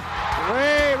comes.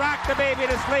 Way rock the baby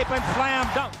to sleep and slam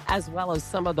dunk. As well as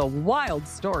some of the wild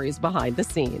stories behind the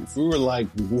scenes. We were like,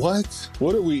 what?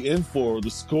 What are we in for? The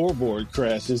scoreboard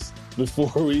crashes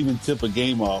before we even tip a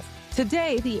game off.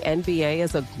 Today, the NBA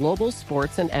is a global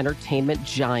sports and entertainment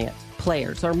giant.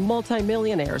 Players are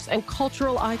multimillionaires and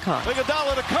cultural icons.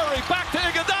 Iguodala to Curry, back to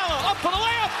Iguodala, up for the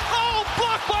layup. Oh,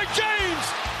 blocked by James.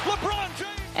 LeBron James.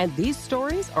 And these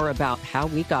stories are about how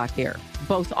we got here,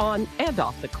 both on and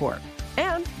off the court.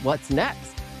 And what's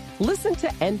next? Listen to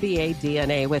NBA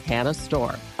DNA with Hannah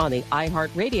Storm on the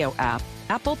iHeartRadio app,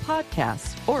 Apple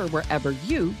Podcasts, or wherever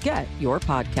you get your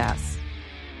podcasts.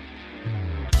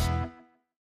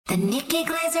 The Nikki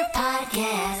Glaser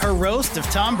Podcast. Her roast of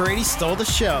Tom Brady stole the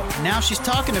show. Now she's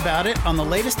talking about it on the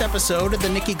latest episode of the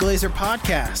Nikki Glaser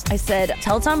Podcast. I said,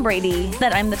 tell Tom Brady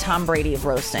that I'm the Tom Brady of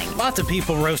roasting. Lots of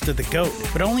people roasted the GOAT,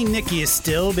 but only Nikki is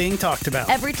still being talked about.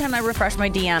 Every time I refresh my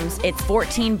DMs, it's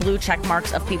 14 blue check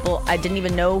marks of people I didn't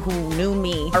even know who knew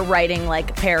me are writing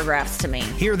paragraphs to me.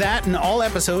 Hear that in all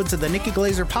episodes of the Nikki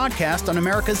Glaser Podcast on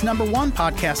America's #1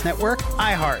 podcast network,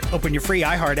 iHeart. Open your free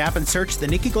iHeart app and search the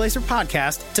Nikki Glaser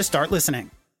Podcast to start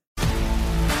listening.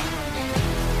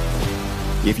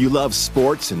 If you love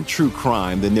sports and true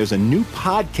crime, then there's a new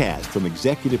podcast from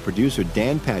executive producer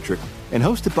Dan Patrick and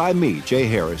hosted by me, Jay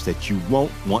Harris, that you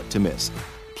won't want to miss.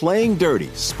 Playing Dirty: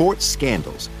 Sports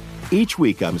Scandals. Each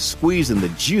week, I'm squeezing the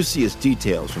juiciest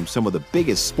details from some of the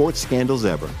biggest sports scandals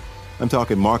ever. I'm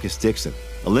talking Marcus Dixon,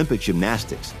 Olympic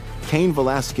gymnastics, Cain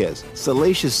Velasquez,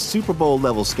 salacious Super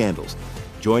Bowl-level scandals.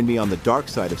 Join me on the dark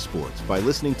side of sports by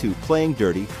listening to Playing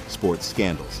Dirty: Sports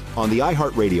Scandals on the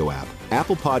iHeartRadio app,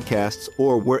 Apple Podcasts,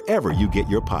 or wherever you get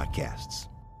your podcasts.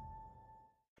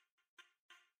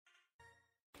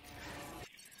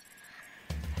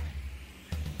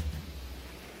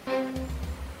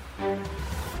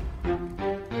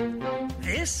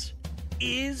 This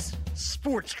is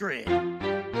Sports Grid.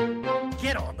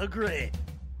 Get on the grid.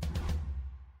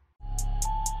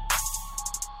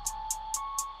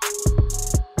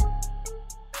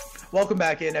 Welcome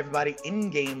back in, everybody.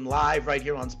 In-Game Live right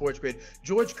here on Sports Grid.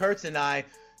 George Kurtz and I,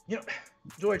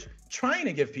 George, trying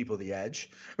to give people the edge,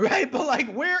 right?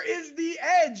 But where is the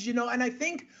edge? And I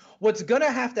think what's going to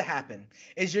happen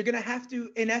is you're going to have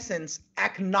to, in essence,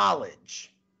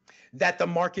 acknowledge that the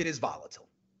market is volatile,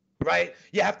 right?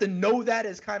 You have to know that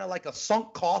as kind of like a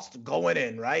sunk cost going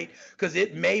in, right? Because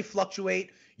it may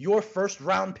fluctuate. Your first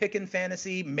round pick in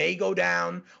fantasy may go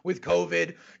down with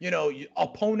COVID.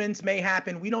 Opponents may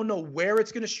happen. We don't know where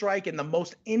it's going to strike in the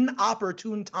most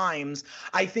inopportune times.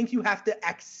 I think you have to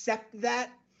accept that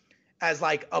as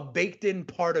a baked in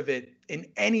part of it in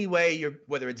any way,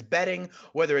 whether it's betting,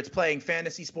 whether it's playing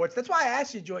fantasy sports. That's why I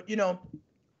asked you, George,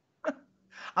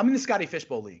 I'm in the Scotty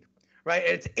Fishbowl League, right?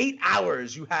 It's 8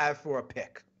 hours you have for a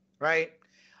pick, right?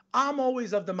 I'm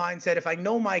always of the mindset, if I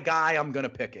know my guy, I'm going to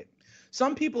pick it.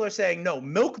 Some people are saying, no,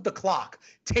 milk the clock.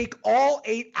 Take all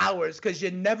 8 hours because you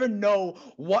never know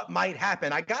what might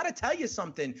happen. I got to tell you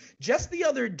something. Just the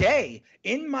other day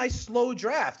in my slow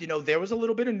draft, there was a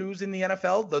little bit of news in the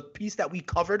NFL, the piece that we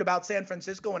covered about San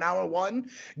Francisco in hour one.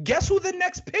 Guess who the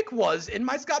next pick was in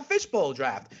my Scott Fishbowl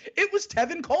draft? It was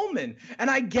Tevin Coleman. And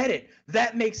I get it.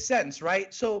 That makes sense,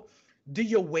 right? So do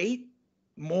you wait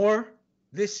more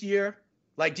this year?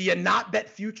 Like, do you not bet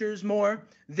futures more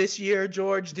this year,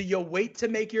 George? Do you wait to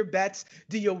make your bets?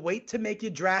 Do you wait to make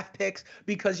your draft picks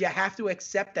because you have to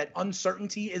accept that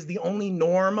uncertainty is the only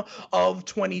norm of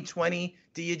 2020?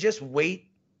 Do you just wait?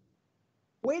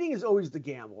 Waiting is always the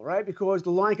gamble, right? Because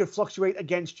the line could fluctuate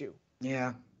against you.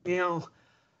 Yeah.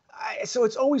 So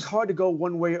it's always hard to go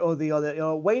one way or the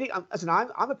other. Waiting. Listen,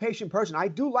 I'm a patient person. I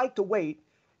do like to wait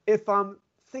if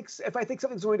I think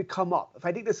something's going to come up, if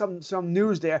I think there's some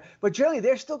news there, but generally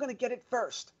they're still going to get it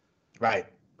first. Right.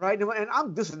 And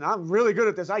I'm really good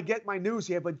at this. I get my news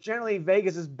here, but generally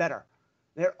Vegas is better.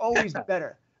 They're always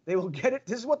better. They will get it.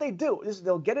 This is what they do.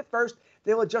 They'll get it first.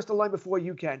 They'll adjust the line before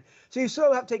you can. So you sort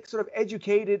of have to take sort of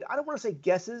educated, I don't want to say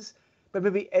guesses, but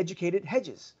maybe educated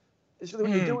hedges. This is really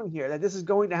what you're doing here, that this is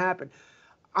going to happen.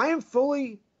 I am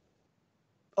fully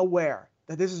aware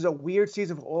that this is a weird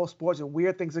season for all sports and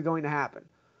weird things are going to happen.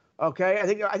 Okay,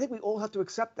 I think we all have to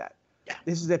accept that. Yeah.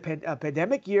 This is a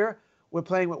pandemic year. We're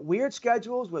playing with weird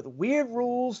schedules, with weird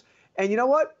rules. And you know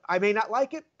what? I may not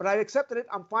like it, but I accepted it.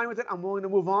 I'm fine with it. I'm willing to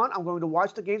move on. I'm going to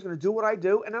watch the games, going to do what I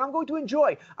do, and then I'm going to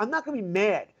enjoy. I'm not going to be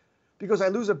mad because I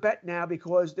lose a bet now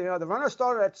because the runner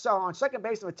started on second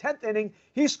base in the 10th inning.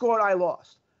 He scored. I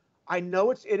lost. I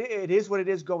know it is what it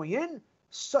is going in.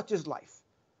 Such is life.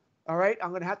 All right? I'm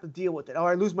going to have to deal with it. Or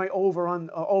I lose my over on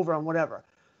whatever.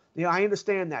 I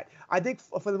understand that. I think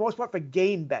for the most part, for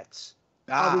game bets,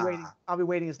 I'll be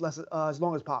waiting as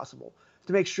long as possible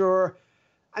to make sure.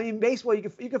 I mean, baseball, you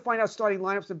can find out starting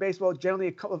lineups in baseball generally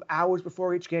a couple of hours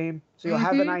before each game, so you'll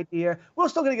have an idea. We're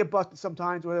still going to get busted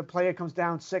sometimes where the player comes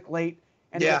down sick late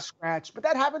and gets scratched, but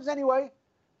that happens anyway.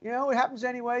 It happens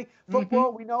anyway.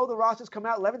 Football, we know the rosters come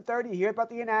out 11:30. You hear about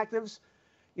the inactives,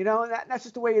 and that's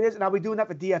just the way it is. And I'll be doing that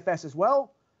for DFS as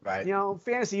well. Right.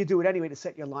 Fantasy, you do it anyway to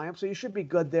set your lineup, so you should be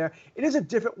good there. It is a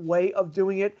different way of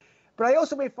doing it, but I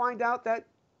also may find out that,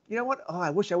 you know what? Oh, I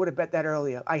wish I would have bet that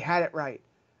earlier. I had it right.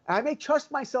 And I may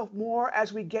trust myself more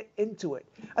as we get into it.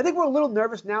 I think we're a little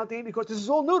nervous now, Dan, because this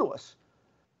is all new to us,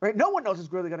 right? No one knows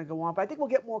it's really going to go on, but I think we'll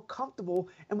get more comfortable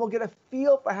and we'll get a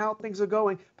feel for how things are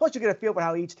going. Plus, you get a feel for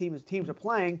how each teams are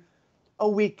playing a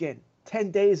week in,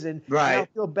 10 days in. Right. And I'll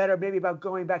feel better maybe about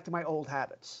going back to my old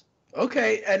habits.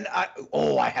 Okay, and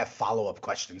I have follow-up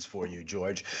questions for you,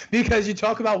 George, because you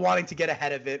talk about wanting to get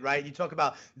ahead of it, right? You talk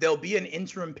about there'll be an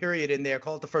interim period in there,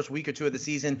 call it the first week or two of the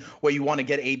season, where you want to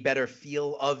get a better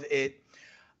feel of it.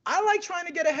 I like trying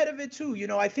to get ahead of it too.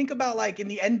 I think about like in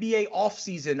the NBA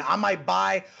offseason, I might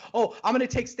buy, I'm going to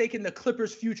take stake in the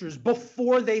Clippers futures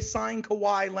before they sign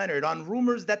Kawhi Leonard on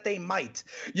rumors that they might,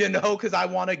 because I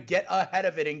want to get ahead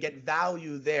of it and get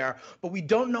value there. But we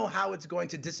don't know how it's going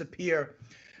to disappear.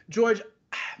 George,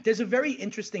 there's a very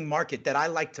interesting market that I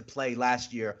like to play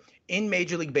last year in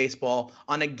Major League Baseball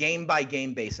on a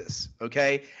game-by-game basis,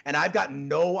 okay? And I've got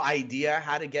no idea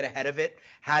how to get ahead of it,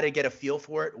 how to get a feel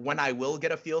for it, when I will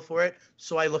get a feel for it,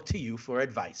 so I look to you for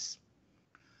advice.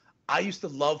 I used to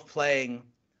love playing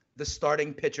the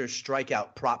starting pitcher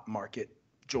strikeout prop market,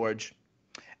 George,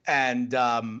 and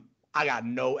I got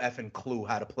no effing clue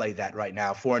how to play that right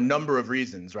now for a number of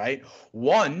reasons, right?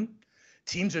 One,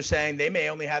 teams are saying they may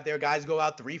only have their guys go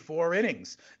out 3-4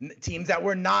 innings. Teams that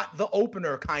were not the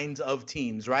opener kinds of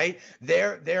teams, right?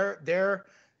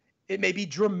 It may be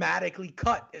dramatically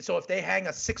cut. So if they hang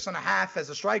a 6.5 as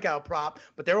a strikeout prop,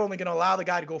 but they're only going to allow the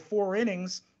guy to go 4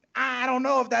 innings, I don't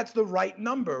know if that's the right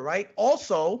number, right?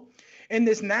 Also, in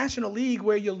this National League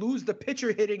where you lose the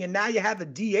pitcher hitting and now you have a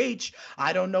DH,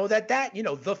 I don't know that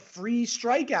the free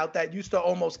strikeout that used to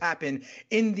almost happen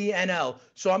in the NL.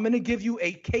 So I'm going to give you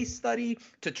a case study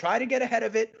to try to get ahead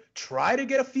of it, try to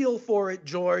get a feel for it,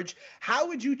 George. How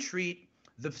would you treat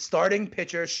the starting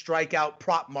pitcher strikeout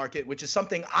prop market, which is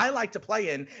something I like to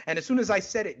play in? And as soon as I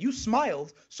said it, you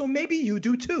smiled, so maybe you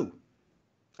do too.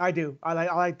 I do. I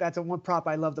like that's one prop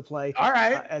I love to play. All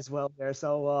right. As well there.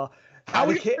 So how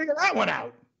would you figure that one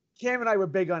out? Cam and I were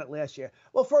big on it last year.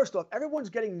 Well, first off, everyone's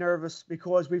getting nervous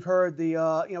because we've heard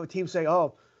the teams say,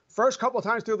 first couple of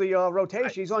times through the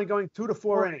rotation, he's only going 2 to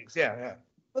 4 innings. Yeah.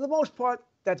 For the most part,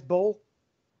 that's bull.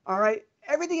 All right.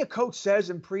 Everything a coach says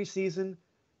in preseason,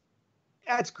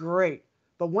 that's great.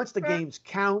 But once the games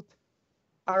count,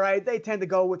 all right, they tend to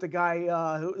go with the guy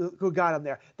who got him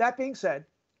there. That being said,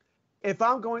 if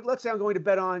I'm going, let's say I'm going to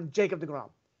bet on Jacob deGrom.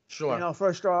 Sure.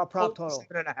 First prop total.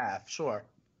 7.5. Sure.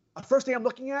 First thing I'm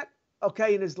looking at,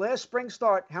 okay, in his last spring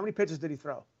start, how many pitches did he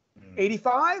throw?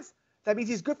 85? That means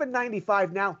he's good for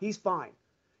 95 now. He's fine.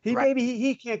 Maybe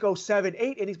he can't go 7,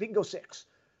 8 innings, but he can go 6.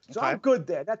 So I'm good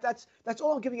there. That's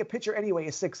all I'm giving a pitcher anyway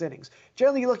is 6 innings.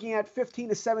 Generally, you're looking at 15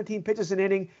 to 17 pitches an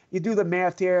inning. You do the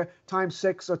math here, times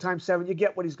 6 or times 7, you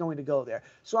get what he's going to go there.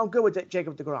 So I'm good with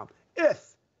Jacob deGrom.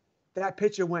 If that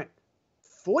pitcher went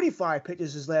 45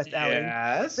 pitches his last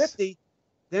outing, 50,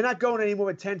 they're not going any more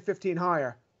than 10, 15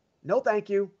 higher. No, thank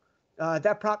you.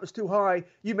 That prop is too high.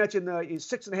 You mentioned the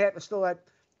 6.5 is still at,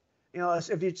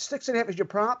 if you 6.5 is your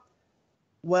prop,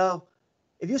 well,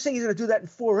 if you're saying he's going to do that in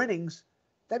 4 innings,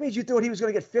 that means you thought he was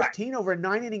going to get 15 over a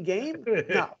 9-inning game?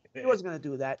 No, he wasn't going to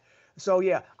do that. So,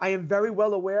 yeah, I am very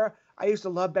well aware. I used to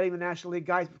love betting the National League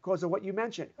guys because of what you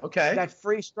mentioned. Okay. That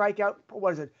free strikeout,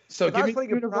 what is it? So give me the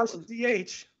universal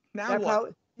DH. Now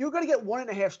what? You're going to get 1.5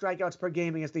 strikeouts per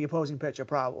game against the opposing pitcher,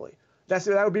 probably. That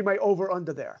would be my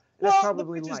over-under there. That's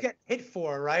probably just get hit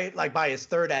for, right? Like by his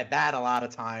third at-bat a lot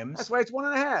of times. That's why it's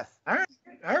 1.5.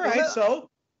 All right. So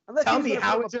tell me,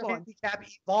 how is your handicap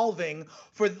evolving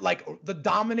for like the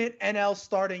dominant NL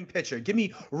starting pitcher? Give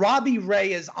me Robbie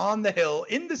Ray is on the hill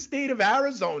in the state of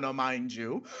Arizona, mind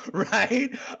you,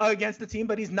 right, against the team,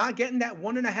 but he's not getting that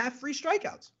 1.5 free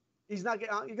strikeouts. He's not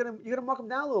getting. You're gonna mark him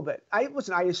down a little bit. I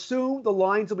assume the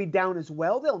lines will be down as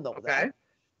well. They'll know that.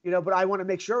 But I want to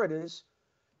make sure it is.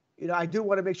 I do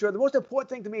want to make sure. The most important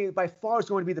thing to me by far is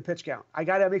going to be the pitch count. I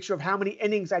got to make sure of how many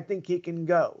innings I think he can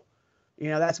go.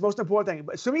 That's the most important thing.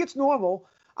 But assuming it's normal,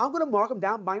 I'm going to mark him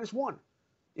down -1.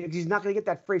 He's not going to get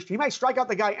that free. He might strike out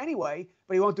the guy anyway,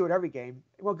 but he won't do it every game.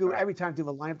 He won't do it every time through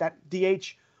the lineup. That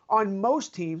DH on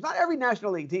most teams, not every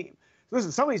National League team.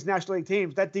 Listen, some of these National League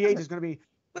teams, that DH is going to be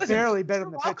barely better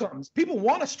than the pitcher. People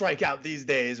want to strike out these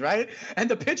days, right? And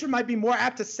the pitcher might be more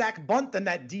apt to sack bunt than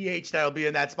that DH that'll be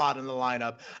in that spot in the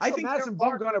lineup. I think Madison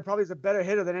Bumgarner probably is a better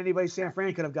hitter than anybody San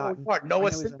Fran could have gotten.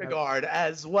 Noah Syndergaard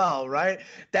as well, right?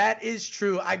 That is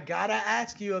true. I gotta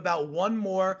ask you about one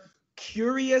more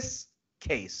curious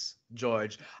case,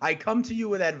 George. I come to you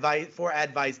with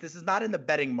advice. This is not in the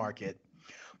betting market,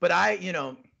 but I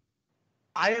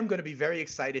am going to be very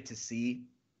excited to see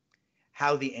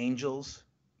how the Angels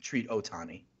treat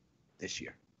Ohtani this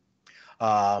year.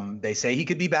 They say he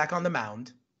could be back on the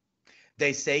mound.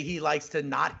 They say he likes to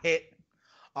not hit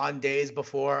on days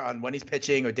before, on when he's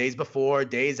pitching, or days before,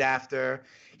 days after.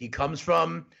 He comes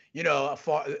from,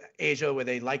 Asia where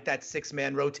they like that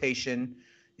 6-man rotation.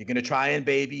 You're going to try and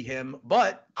baby him.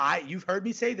 But you've heard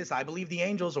me say this. I believe the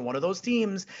Angels are one of those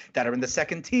teams that are in the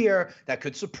second tier that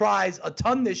could surprise a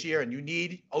ton this year. And you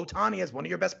need Ohtani as one of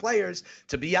your best players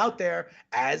to be out there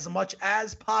as much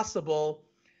as possible.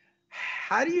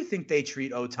 How do you think they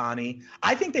treat Ohtani?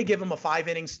 I think they give him a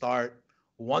 5-inning start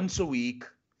once a week.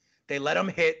 They let him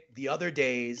hit the other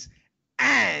days.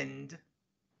 And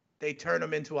they turn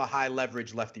him into a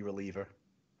high-leverage lefty reliever.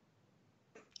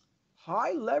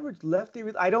 High leverage lefty.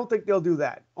 I don't think they'll do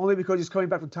that. Only because he's coming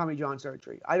back from Tommy John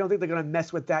surgery. I don't think they're going to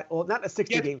mess with that. Not a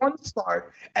 60 game. One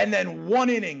start and then 1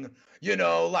 inning.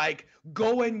 Like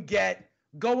go and get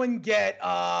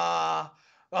Matt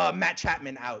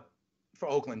Chapman out for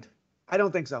Oakland. I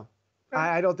don't think so.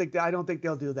 I don't think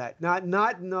they'll do that.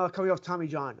 Not coming off Tommy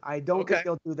John. I don't think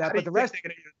they'll do that. But the rest,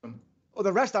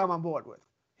 the rest I'm on board with.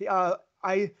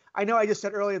 I know I just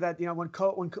said earlier that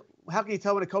how can you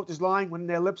tell when a coach is lying when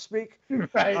their lips speak?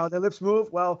 Right. Their lips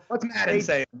move. Well, what's Madden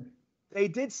saying? They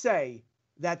did say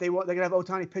that they're going to have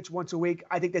Ohtani pitch once a week.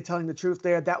 I think they're telling the truth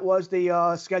there. That was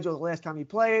the schedule the last time he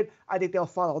played. I think they'll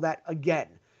follow that again.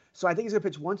 So I think he's going to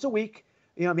pitch once a week.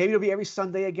 Maybe it'll be every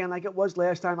Sunday again like it was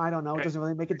last time. I don't know. It doesn't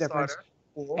really make a difference.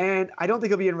 And I don't think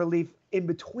he'll be in relief in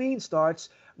between starts.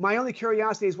 My only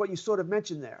curiosity is what you sort of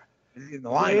mentioned there. Is he in the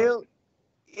lineup?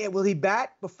 Will he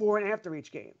bat before and after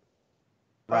each game?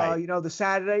 Right. The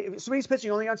Saturday. So he's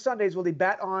pitching only on Sundays. Will he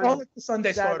bat on the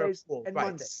Sunday Saturdays starter and right.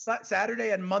 Monday?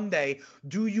 Saturday and Monday.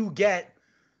 Do you get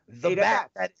the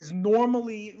bat that is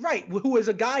normally right? Who is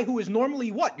a guy who is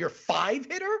normally what? Your 5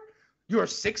 hitter? Your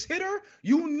 6 hitter?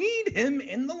 You need him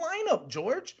in the lineup,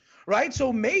 George. Right?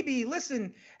 So maybe,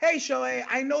 listen, hey, Shohei,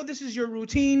 I know this is your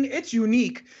routine. It's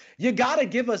unique. You got to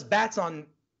give us bats on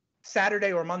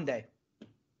Saturday or Monday.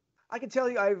 I can tell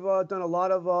you I've done a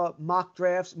lot of mock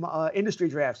drafts, industry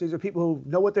drafts. These are people who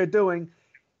know what they're doing.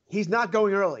 He's not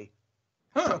going early.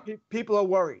 So people are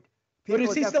worried. But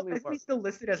is he still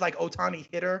listed as like Ohtani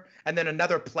hitter and then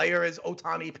another player is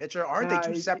Ohtani pitcher? Aren't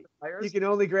they 2 separate players? You can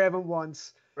only grab him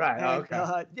once. Right,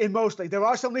 okay. In mostly. There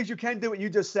are some leagues you can do what you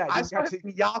just said. I saw it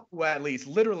in Yahoo at least.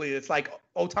 Literally, it's like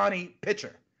Ohtani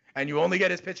pitcher. and you only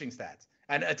get his pitching stats.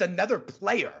 And it's another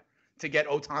player to get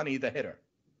Ohtani the hitter.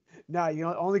 No, you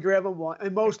only grab him once.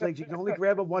 In most leagues, you can only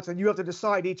grab him once, and you have to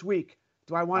decide each week: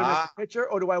 do I want him as the pitcher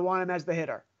or do I want him as the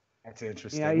hitter? That's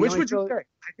interesting. Which would you pick?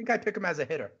 I think I pick him as a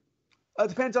hitter. It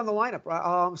depends on the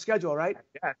lineup, schedule, right?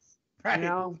 Yes,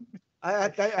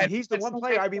 right. He's the one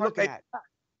player I'd be looking at.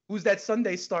 Who's that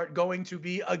Sunday start going to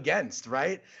be against,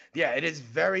 right? Yeah, it is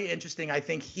very interesting. I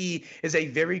think he is a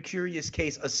very curious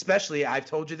case, especially, I've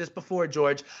told you this before,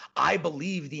 George, I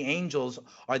believe the Angels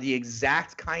are the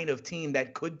exact kind of team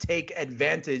that could take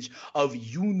advantage of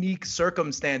unique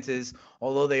circumstances,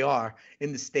 although they are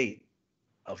in the state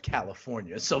of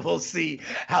California. So we'll see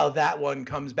how that one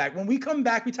comes back. When we come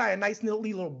back, we tie a nice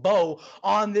little bow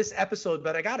on this episode.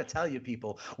 But I got to tell you,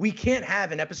 people, we can't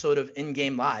have an episode of In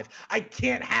Game Live. I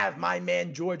can't have my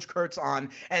man George Kurtz on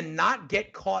and not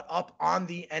get caught up on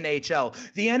the NHL.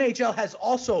 The NHL has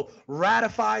also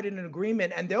ratified an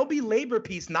agreement, and there'll be labor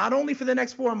peace not only for the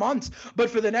next 4 months,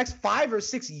 but for the next 5 or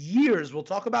 6 years. We'll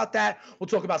talk about that. We'll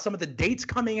talk about some of the dates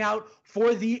coming out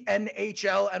for the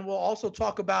NHL, and we'll also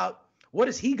talk about what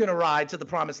is he going to ride to the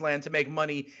promised land to make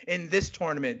money in this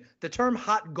tournament? The term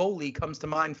hot goalie comes to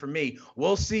mind for me.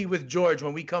 We'll see with George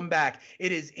when we come back.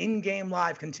 It is In Game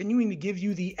Live, continuing to give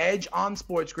you the edge on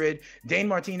Sports Grid. Dane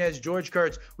Martinez, George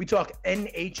Kurtz. We talk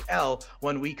NHL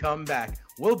when we come back.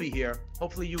 We'll be here.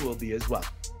 Hopefully you will be as well.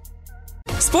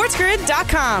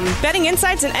 SportsGrid.com. Betting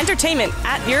insights and entertainment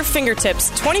at your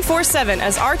fingertips 24/7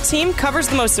 as our team covers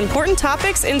the most important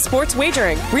topics in sports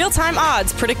wagering. Real-time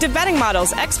odds, predictive betting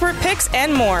models, expert picks,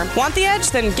 and more. Want the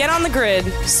edge? Then get on the grid.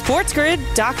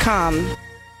 SportsGrid.com.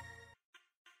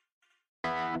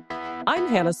 I'm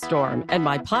Hannah Storm, and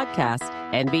my podcast,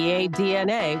 NBA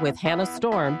DNA with Hannah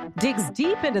Storm, digs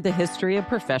deep into the history of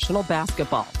professional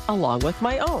basketball, along with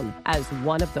my own, as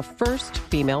one of the first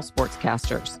female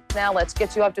sportscasters. Now let's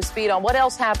get you up to speed on what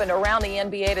else happened around the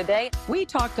NBA today. We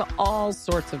talk to all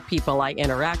sorts of people I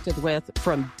interacted with,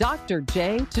 from Dr.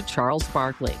 J to Charles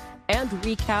Barkley, and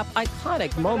recap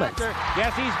iconic moments.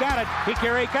 Yes, he's got it.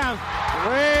 Here he comes.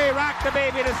 Way rock the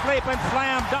baby to sleep and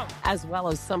slam dunk. As well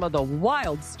as some of the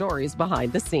wild stories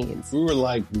behind the scenes. We were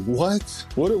like, what?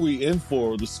 What are we in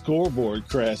for? The scoreboard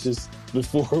crashes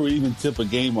before we even tip a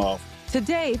game off.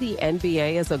 Today, the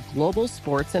NBA is a global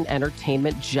sports and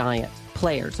entertainment giant.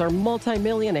 Players are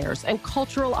multimillionaires and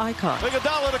cultural icons.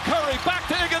 Iguodala to Curry, back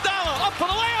to Iguodala, up for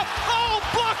the layup. Oh,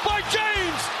 blocked by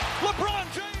James.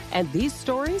 LeBron James. And these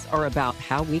stories are about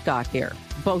how we got here,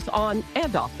 both on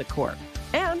and off the court.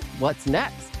 And what's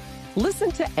next?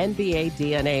 Listen to NBA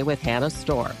DNA with Hannah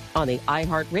Storm on the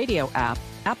iHeartRadio app,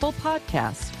 Apple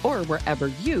Podcasts, or wherever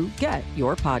you get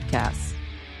your podcasts.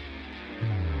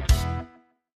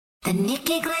 The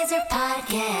Nikki Glazer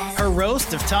Podcast. Her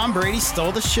roast of Tom Brady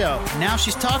stole the show. Now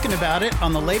she's talking about it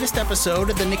on the latest episode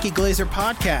of the Nikki Glazer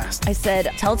Podcast. I said,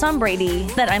 tell Tom Brady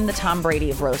that I'm the Tom Brady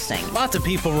of roasting. Lots of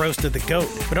people roasted the GOAT,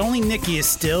 but only Nikki is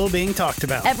still being talked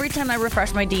about. Every time I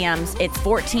refresh my DMs, it's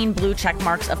 14 blue check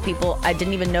marks of people I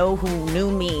didn't even know who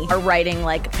knew me are writing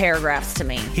like paragraphs to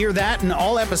me. Hear that in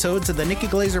all episodes of the Nikki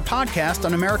Glazer Podcast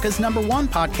on America's #1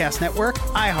 podcast network,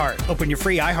 iHeart. Open your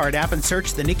free iHeart app and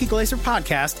search the Nikki Glazer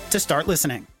Podcast to start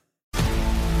listening.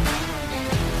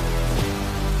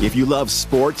 If you love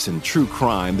sports and true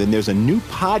crime, then there's a new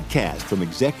podcast from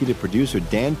executive producer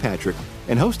Dan Patrick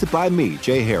and hosted by me,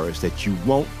 Jay Harris, that you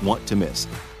won't want to miss.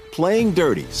 Playing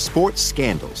Dirty: Sports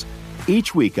Scandals.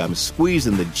 Each week, I'm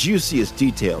squeezing the juiciest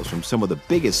details from some of the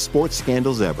biggest sports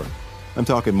scandals ever. I'm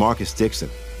talking Marcus Dixon,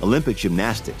 Olympic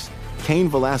gymnastics, Cain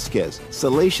Velasquez,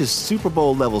 salacious Super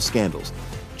Bowl-level scandals.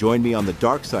 Join me on the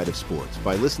dark side of sports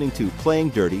by listening to Playing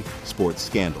Dirty: Sports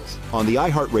Scandals on the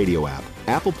iHeartRadio app,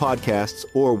 Apple Podcasts,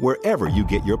 or wherever you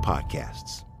get your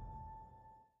podcasts.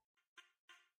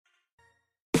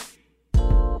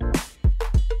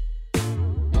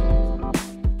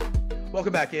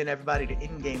 Welcome back in, everybody, to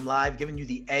In Game Live, giving you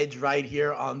the edge right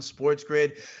here on Sports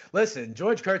Grid. Listen,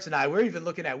 George Kurtz and I, we're even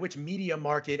looking at which media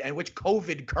market and which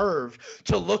COVID curve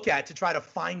to look at to try to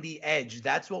find the edge.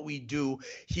 That's what we do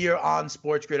here on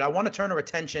Sports Grid. I want to turn our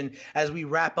attention as we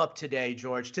wrap up today,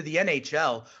 George, to the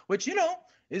NHL, which,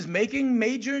 is making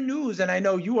major news. And I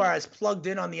know you are as plugged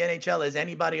in on the NHL as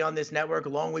anybody on this network,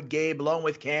 along with Gabe, along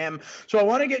with Cam. So I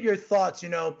want to get your thoughts.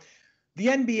 The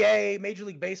NBA, Major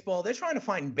League Baseball, they're trying to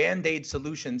find Band-Aid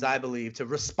solutions, I believe, to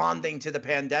responding to the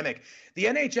pandemic. The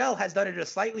NHL has done it a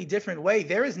slightly different way.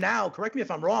 There is now, correct me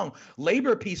if I'm wrong,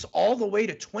 labor peace all the way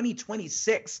to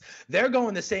 2026. They're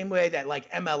going the same way that like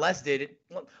MLS did.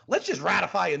 Let's just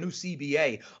ratify a new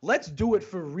CBA. Let's do it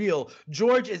for real.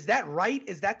 George, is that right?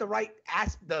 Is that the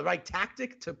right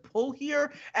tactic to pull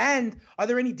here? And are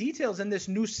there any details in this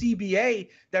new CBA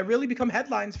that really become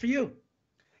headlines for you?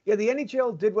 Yeah, the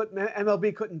NHL did what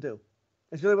MLB couldn't do.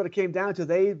 That's really what it came down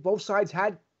to. Both sides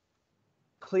had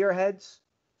clear heads,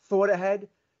 thought ahead,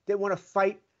 didn't want to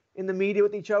fight in the media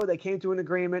with each other. They came to an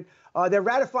agreement. They're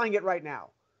ratifying it right now.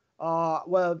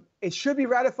 Well, it should be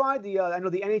ratified. I know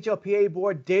the NHLPA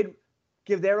board did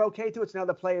give their okay to it, so now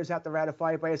the players have to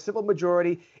ratify it by a simple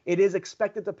majority. It is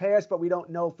expected to pass, but we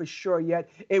don't know for sure yet.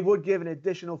 It would give an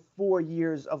additional 4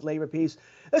 years of labor peace.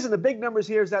 Listen, the big numbers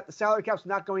here is that the salary cap's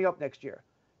not going up next year.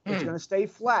 It's going to stay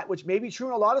flat, which may be true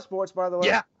in a lot of sports, by the way.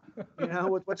 Yeah.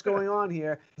 With what's going on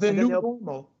here. The new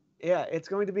normal. Yeah, it's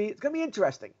going to be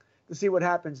interesting to see what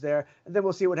happens there, and then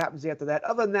we'll see what happens after that.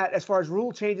 Other than that, as far as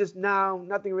rule changes, no,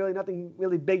 nothing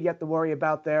really big yet to worry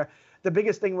about there. The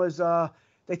biggest thing was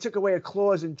they took away a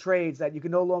clause in trades that you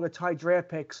can no longer tie draft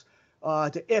picks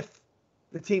to if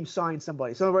the team signs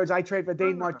somebody. So in other words, I trade for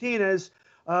Dane Martinez.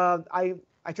 I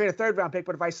trade a third-round pick,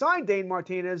 but if I sign Dane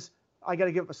Martinez, I got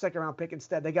to give up a second-round pick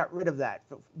instead. They got rid of that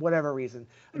for whatever reason.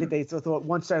 I think they thought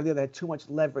one side or the other had too much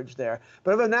leverage there.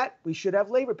 But other than that, we should have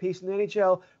labor peace in the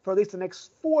NHL for at least the next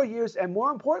 4 years. And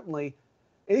more importantly,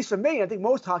 at least for me, I think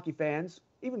most hockey fans,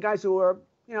 even guys who are,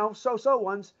 so-so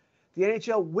ones, the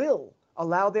NHL will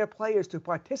allow their players to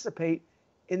participate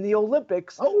in the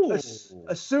Olympics,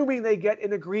 assuming they get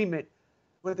an agreement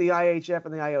with the IHF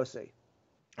and the IOC.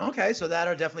 Okay, so that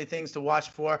are definitely things to watch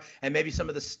for, and maybe some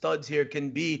of the studs here can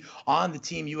be on the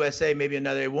Team USA. Maybe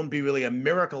it won't be really a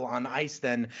miracle on ice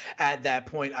then at that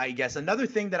point, I guess. Another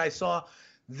thing that I saw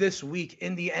this week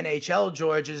in the NHL,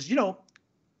 George, is,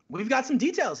 we've got some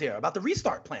details here about the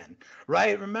restart plan,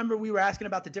 right? Remember, we were asking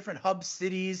about the different hub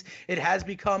cities. It has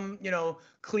become,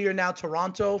 clear now.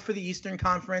 Toronto for the Eastern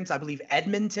Conference. I believe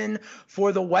Edmonton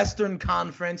for the Western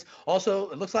Conference. Also,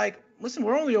 it looks like, listen,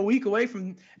 we're only a week away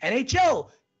from NHL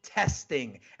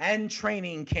testing and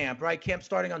training camp, right? Camp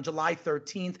starting on July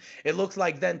 13th. It looks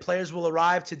like then players will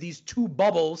arrive to these two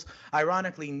bubbles.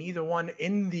 Ironically, neither one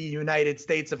in the United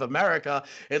States of America.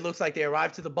 It looks like they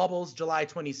arrive to the bubbles July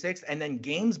 26th, and then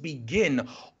games begin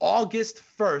August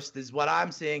 1st is what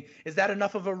I'm seeing. Is that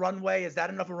enough of a runway? Is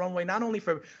that enough of a runway not only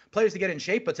for players to get in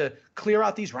shape, but to clear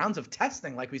out these rounds of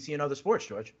testing like we see in other sports,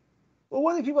 George? Well,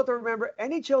 one thing people have to remember,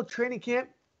 NHL training camp,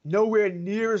 nowhere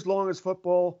near as long as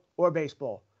football or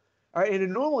baseball. All right, in a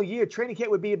normal year, training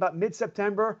camp would be about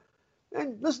mid-September.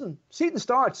 And listen, season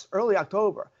starts early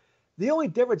October. The only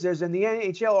difference is in the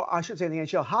NHL, or I should say in the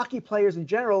NHL, hockey players in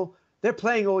general, they're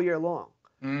playing all year long.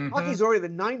 Mm-hmm. Hockey's already the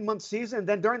 9-month season. And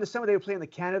then during the summer, they would play in the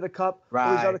Canada Cup,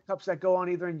 or these other cups that go on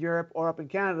either in Europe or up in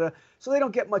Canada. So they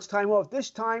don't get much time off. This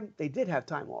time, they did have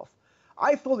time off.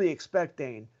 I fully expect,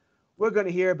 Dane, we're going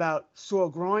to hear about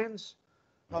sore groins,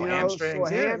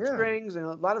 hamstrings, and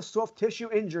a lot of soft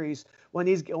tissue injuries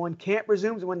when camp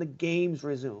resumes and when the games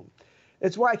resume.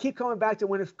 It's why I keep coming back to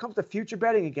when it comes to future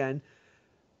betting again.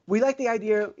 We like the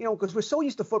idea, because we're so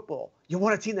used to football. You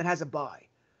want a team that has a bye.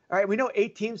 All right, we know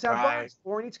 8 teams have byes,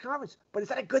 4 in each conference. But is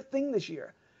that a good thing this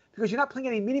year? Because you're not playing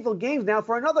any meaningful games now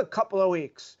for another couple of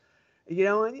weeks. And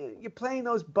you're playing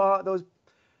those.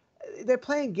 They're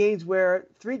playing games where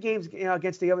 3 games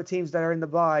against the other teams that are in the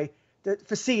bye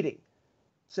for seeding.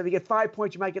 So if you get 5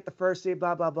 points, you might get the first seed,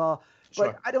 blah, blah, blah. But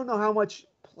sure. I don't know how much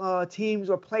teams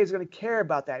or players are going to care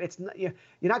about that. It's not, you're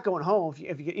not going home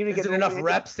if you even get enough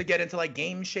reps to get into like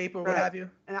game shape or what have you.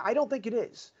 And I don't think it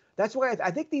is. That's why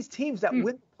I think these teams that win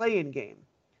the play-in game,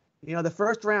 the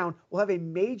first round, will have a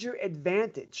major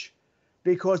advantage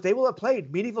because they will have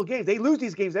played meaningful games. They lose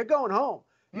these games, they're going home.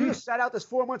 You just sat out this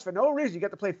 4 months for no reason. You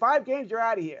got to play 5 games, you're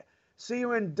out of here. See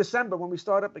you in December when we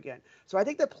start up again. So I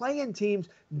think the play-in teams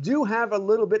do have a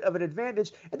little bit of an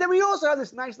advantage. And then we also have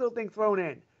this nice little thing thrown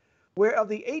in, where of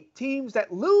the 8 teams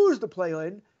that lose the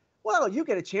play-in, well, you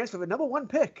get a chance for the number 1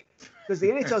 pick. Because the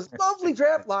NHL's lovely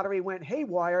draft lottery went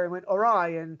haywire and went awry,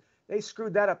 and they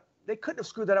screwed that up. They couldn't have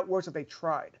screwed that up worse if they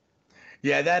tried.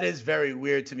 Yeah, that is very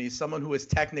weird to me. Someone who is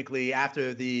technically,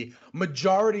 after the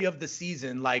majority of the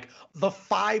season, like the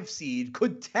 5 seed,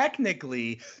 could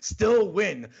technically still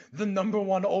win the number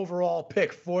 1 overall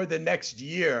pick for the next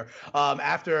year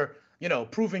after,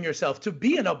 proving yourself to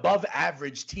be an above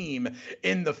average team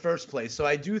in the first place. So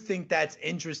I do think that's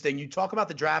interesting. You talk about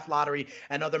the draft lottery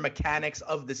and other mechanics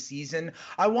of the season.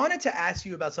 I wanted to ask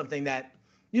you about something that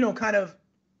kind of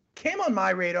came on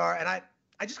my radar, and I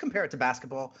just compare it to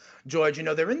basketball, George.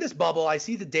 They're in this bubble. I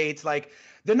see the dates. Like,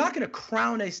 they're not going to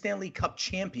crown a Stanley Cup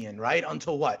champion, right,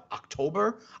 until what,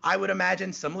 October, I would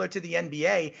imagine, similar to the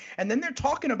NBA. And then they're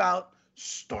talking about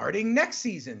starting next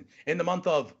season in the month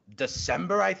of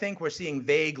December, I think. We're seeing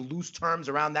vague, loose terms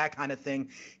around that kind of thing.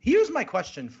 Here's my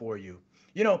question for you.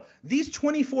 These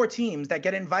 24 teams that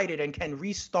get invited and can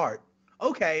restart,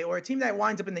 okay, or a team that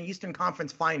winds up in the Eastern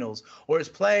Conference Finals or is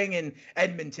playing in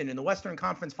Edmonton in the Western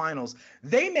Conference Finals,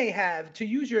 they may have, to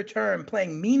use your term,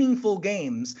 playing meaningful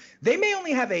games. They may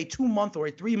only have a 2-month or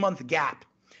a 3-month gap.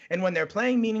 And when they're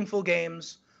playing meaningful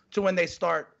games to when they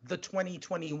start the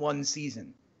 2021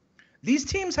 season. These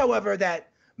teams, however, that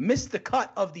missed the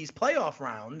cut of these playoff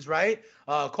rounds, right?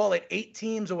 Call it 8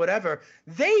 teams or whatever.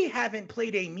 They haven't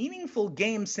played a meaningful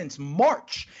game since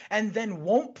March and then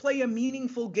won't play a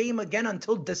meaningful game again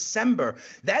until December.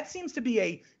 That seems to be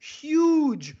a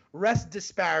huge rest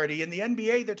disparity. In the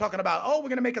NBA, they're talking about, we're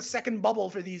going to make a second bubble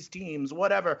for these teams,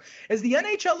 whatever. Has the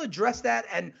NHL addressed that?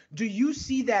 And do you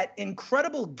see that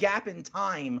incredible gap in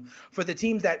time for the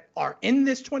teams that are in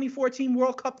this 2014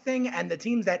 World Cup thing and the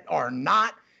teams that are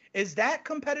not? Is that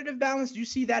competitive balance? Do you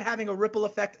see that having a ripple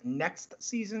effect next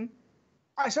season?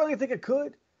 I certainly think it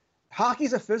could.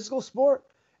 Hockey's a physical sport,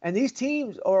 and these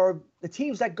teams, or the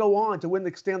teams that go on to win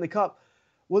the Stanley Cup,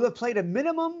 will have played a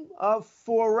minimum of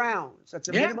 4 rounds. That's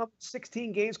a minimum of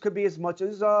 16 games, could be as much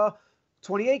as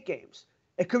 28 games.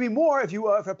 It could be more if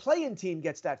a play-in team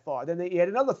gets that far. Then you add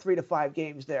another 3 to 5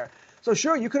 games there. So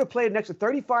sure, you could have played an extra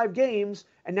 35 games,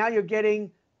 and now you're getting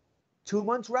 2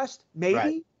 months rest, maybe.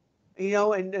 Right. In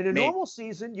a normal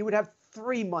season, you would have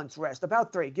 3 months rest,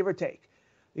 about 3, give or take.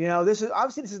 This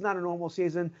is not a normal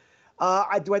season. Do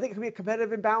I think it can be a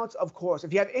competitive imbalance? Of course.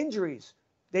 If you have injuries,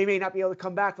 they may not be able to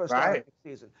come back for the start of next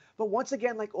season. But once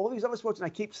again, like all these other sports, and I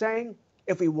keep saying,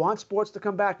 if we want sports to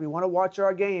come back, we want to watch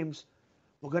our games,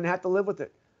 we're going to have to live with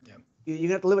it. Yeah. You're going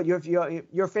to have to live with it.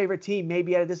 Your favorite team may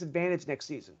be at a disadvantage next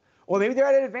season. Or maybe they're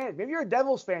at an advantage. Maybe you're a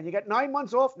Devils fan. You got 9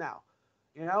 months off now.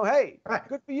 Hey,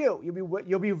 good for you.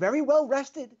 You'll be very well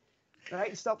rested, right?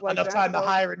 And stuff like that. Enough time to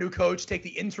hire a new coach, take the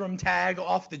interim tag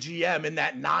off the GM in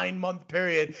that 9-month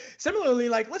period. Similarly,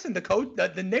 listen,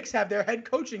 the Knicks have their head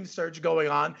coaching search going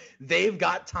on. They've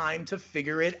got time to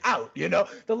figure it out.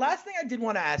 The last thing I did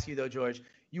want to ask you, though, George,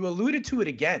 you alluded to it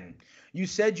again. You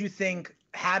said you think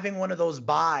having one of those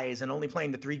buys and only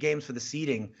playing the 3 games for the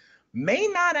seeding may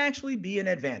not actually be an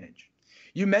advantage.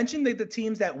 You mentioned that the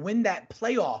teams that win that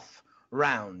playoff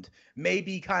round,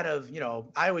 maybe kind of,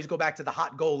 I always go back to the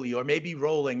hot goalie, or maybe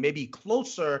rolling, maybe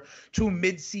closer to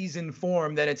mid-season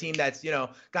form than a team that's,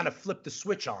 kind of flipped the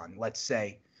switch on, let's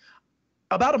say.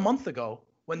 About a month ago,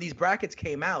 when these brackets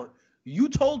came out, you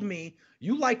told me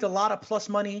you liked a lot of plus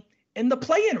money in the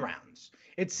play-in rounds.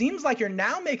 It seems like you're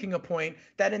now making a point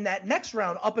that in that next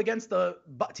round up against the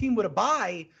team with a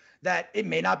bye, that it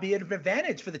may not be an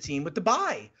advantage for the team with the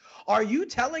bye. Are you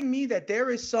telling me that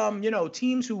there is some,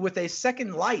 teams who with a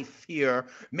second life here,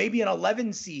 maybe an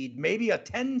 11 seed, maybe a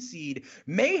 10 seed,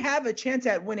 may have a chance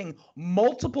at winning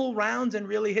multiple rounds and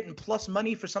really hitting plus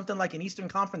money for something like an Eastern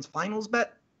Conference Finals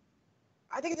bet?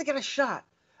 I think they get a shot.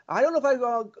 I don't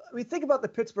know if think about the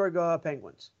Pittsburgh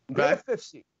Penguins. Okay. They're the 5th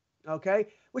seed, okay?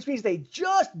 Which means they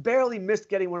just barely missed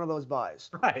getting one of those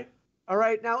buys. Right. All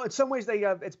right. Now, in some ways,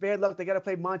 it's bad luck. They got to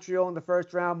play Montreal in the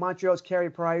first round. Montreal's Carey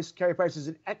Price. Carey Price is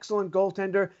an excellent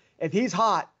goaltender. If he's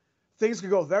hot, things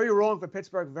could go very wrong for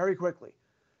Pittsburgh very quickly.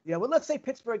 Well, let's say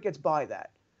Pittsburgh gets by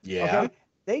that. Yeah. Okay?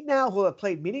 They now will have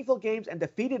played meaningful games and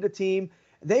defeated a team.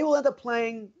 They will end up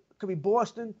playing, could be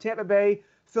Boston, Tampa Bay,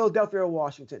 Philadelphia, or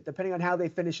Washington, depending on how they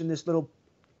finish in this little,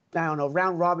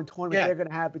 round-robin tournament they're going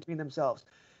to have between themselves.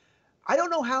 I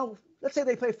don't know how. Let's say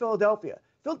they play Philadelphia.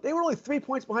 They were only 3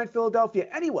 points behind Philadelphia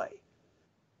anyway.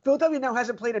 Philadelphia now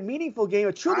hasn't played a meaningful game,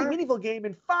 a truly meaningful game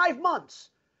in 5 months.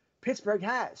 Pittsburgh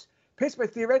has. Pittsburgh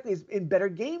theoretically is in better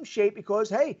game shape because,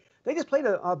 hey, they just played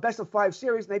a best-of-5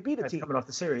 series and they beat a team. Coming off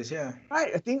the series, yeah.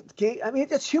 Right.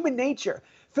 That's human nature.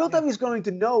 Philadelphia's going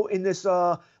to know in this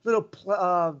little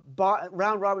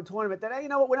round-robin tournament that, hey, you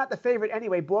know what, we're not the favorite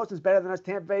anyway. Boston's better than us.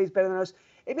 Tampa Bay's better than us.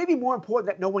 It may be more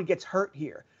important that no one gets hurt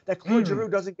here, that Claude Giroux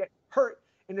doesn't get hurt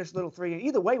in this little 3. And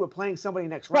either way, we're playing somebody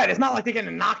next round. Right. It's not like they're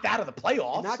getting knocked out of the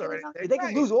playoffs. They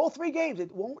can lose all 3 games.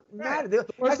 It won't matter.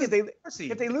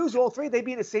 If they lose all 3, they'd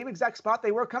be in the same exact spot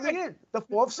they were coming in, the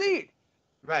 4th seed.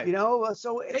 Right.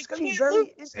 So it's going to be very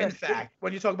interesting. In fact,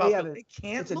 when you talk about they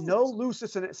can't lose. It's a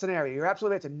no-lose scenario. You're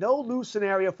absolutely right. It's a no-lose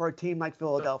scenario for a team like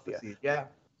Philadelphia. Yeah.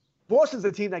 Boston's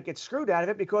the team that gets screwed out of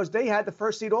it because they had the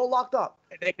first seed all locked up.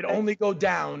 They can only go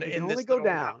down in this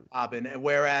round, Robin,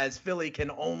 whereas Philly can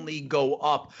only go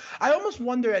up. I almost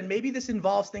wonder, and maybe this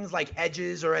involves things like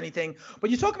hedges or anything, but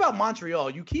you talk about Montreal.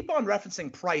 You keep on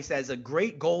referencing Price as a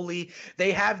great goalie.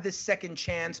 They have this second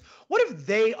chance. What if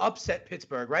they upset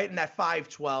Pittsburgh, right, in that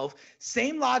 5-12?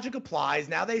 Same logic applies.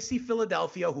 Now they see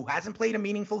Philadelphia, who hasn't played a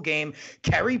meaningful game.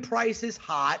 Carey Price is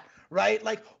hot. Right?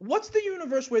 Like, what's the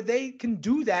universe where they can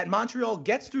do that? Montreal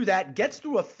gets through that, gets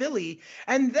through a Philly.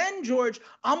 And then, George,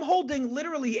 I'm holding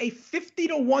literally a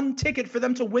 50-1 ticket for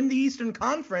them to win the Eastern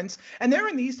Conference. And they're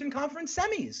in the Eastern Conference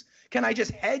semis. Can I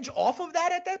just hedge off of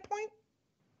that at that point?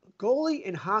 Goalie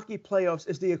in hockey playoffs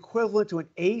is the equivalent to an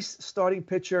ace starting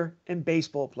pitcher in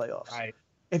baseball playoffs. Right.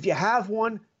 If you have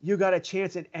one, you got a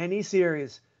chance in any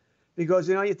series. Because,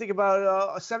 you think about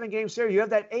a 7-game series, you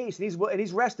have that ace, and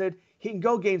he's rested. He can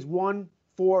go games 1,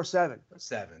 4, 7.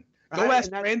 7. Go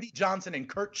ask Randy Johnson and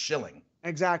Kurt Schilling.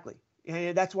 Exactly.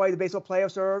 And that's why the baseball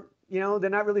playoffs are, they're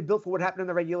not really built for what happened in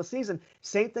the regular season.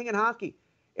 Same thing in hockey.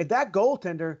 If that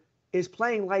goaltender is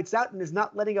playing lights out and is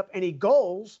not letting up any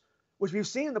goals, which we've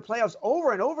seen in the playoffs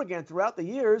over and over again throughout the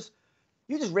years,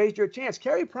 you just raised your chance.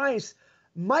 Carey Price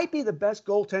might be the best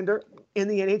goaltender in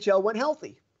the NHL when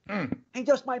healthy. He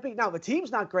just might be. Now, the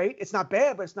team's not great. It's not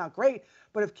bad, but it's not great.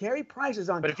 But if Carey Price is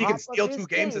on top of his game. But if he can steal 2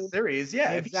 games a series,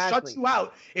 yeah. Exactly. If he shuts you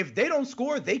out, if they don't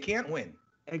score, they can't win.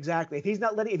 Exactly. If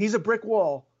he's a brick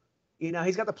wall,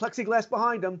 he's got the plexiglass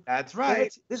behind him. That's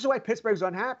right. This is why Pittsburgh's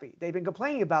unhappy. They've been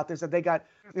complaining about this, that they got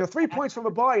 3 points from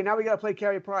a bye, and now we got to play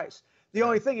Carey Price. The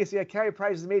only thing is, Carey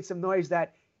Price has made some noise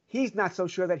that he's not so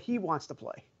sure that he wants to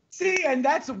play. See, and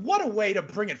what a way to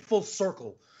bring it full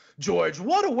circle. George,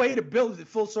 what a way to build it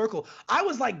full circle. I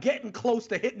was like getting close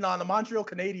to hitting on the Montreal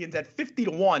Canadiens at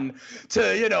 50-1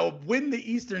 to, win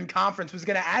the Eastern Conference. Was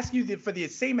going to ask you for the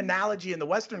same analogy in the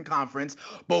Western Conference,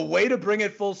 but way to bring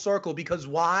it full circle because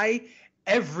why?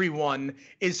 Everyone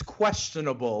is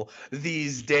questionable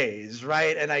these days,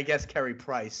 right? And I guess Carey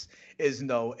Price is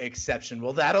no exception.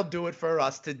 Well, that'll do it for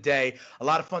us today. A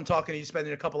lot of fun talking to you,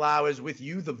 spending a couple hours with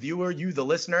you, the viewer, you, the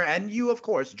listener, and you, of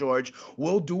course, George.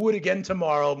 We'll do it again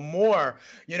tomorrow. More,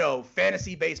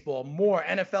 fantasy baseball, more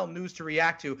NFL news to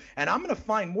react to. And I'm going to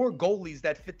find more goalies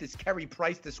that fit this Carey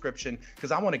Price description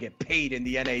because I want to get paid in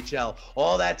the NHL.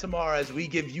 All that tomorrow as we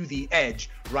give you the edge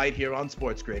right here on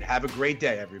Sports Grid. Have a great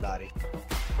day, everybody.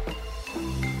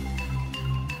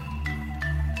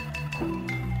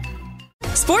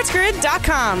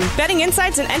 SportsGrid.com. Betting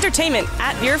insights and entertainment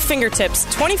at your fingertips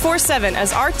 24/7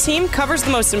 as our team covers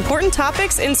the most important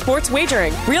topics in sports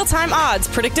wagering. Real-time odds,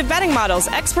 predictive betting models,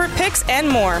 expert picks, and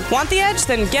more. Want the edge?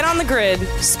 Then get on the grid.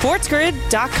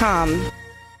 SportsGrid.com.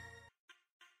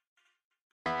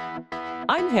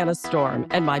 I'm Hannah Storm,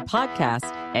 and my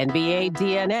podcast, NBA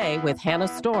DNA with Hannah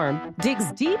Storm, digs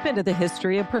deep into the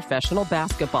history of professional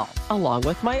basketball, along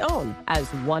with my own, as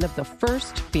one of the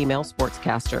first female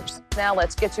sportscasters. Now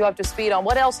let's get you up to speed on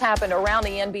what else happened around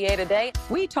the NBA today.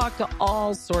 We talked to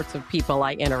all sorts of people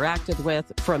I interacted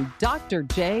with, from Dr.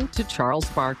 J to Charles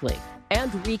Barkley, and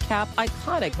recap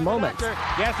iconic moments.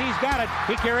 Yes, he's got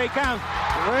it. Here he comes.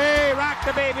 Way rock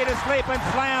the baby to sleep and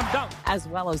slam dunk. As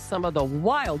well as some of the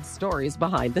wild stories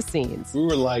behind the scenes. We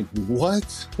were like,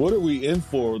 what? What are we in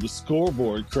for? The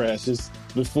scoreboard crashes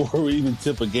before we even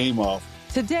tip a game off.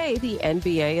 Today, the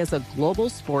NBA is a global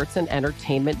sports and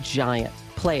entertainment giant.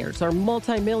 Players are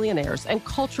multimillionaires and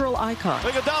cultural icons.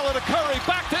 Iguodala to Curry,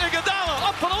 back to Iguodala,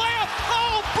 up for the layup.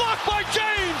 Oh, blocked by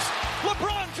James.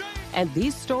 LeBron James. And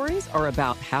these stories are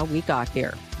about how we got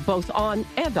here, both on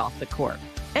and off the court.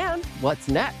 And what's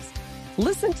next?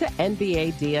 Listen to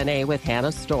NBA DNA with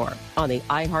Hannah Storm on the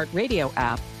iHeartRadio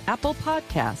app, Apple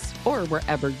Podcasts, or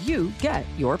wherever you get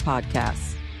your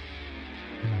podcasts.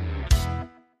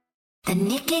 The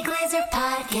Nikki Glaser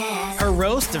Podcast. Her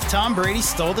roast of Tom Brady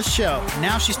stole the show.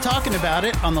 Now she's talking about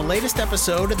it on the latest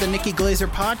episode of the Nikki Glaser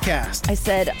Podcast. I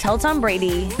said, tell Tom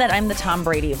Brady that I'm the Tom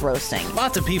Brady of roasting.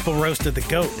 Lots of people roasted the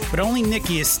GOAT, but only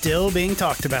Nikki is still being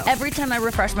talked about. Every time I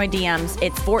refresh my DMs,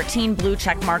 it's 14 blue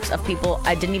check marks of people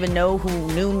I didn't even know who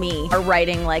knew me are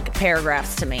writing like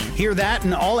paragraphs to me. Hear that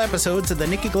in all episodes of the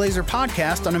Nikki Glaser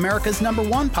Podcast on America's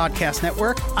 #1 podcast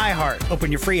network, iHeart.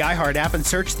 Open your free iHeart app and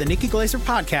search the Nikki Glaser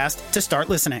Podcast to start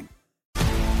listening.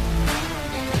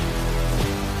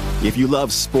 If you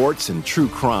love sports and true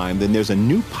crime, then there's a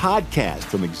new podcast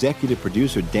from executive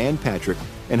producer Dan Patrick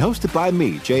and hosted by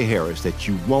me, Jay Harris, that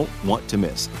you won't want to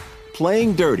miss.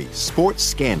 Playing Dirty: Sports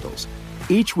Scandals.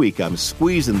 Each week, I'm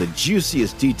squeezing the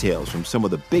juiciest details from some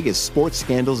of the biggest sports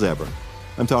scandals ever.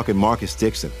 I'm talking Marcus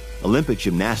Dixon, Olympic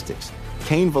gymnastics,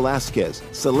 Cain Velasquez,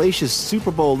 salacious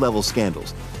Super Bowl-level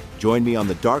scandals. Join me on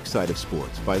the dark side of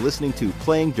sports by listening to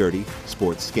Playing Dirty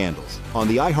Sports Scandals on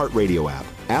the iHeartRadio app,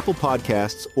 Apple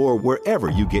Podcasts, or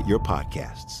wherever you get your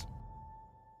podcasts.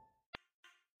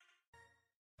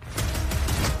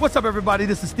 What's up, everybody?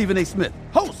 This is Stephen A. Smith,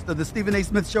 host of the Stephen A.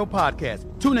 Smith Show podcast.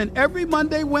 Tune in every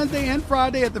Monday, Wednesday, and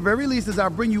Friday at the very least as I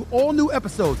bring you all new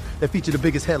episodes that feature the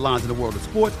biggest headlines in the world of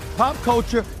sports, pop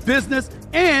culture, business,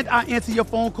 and I answer your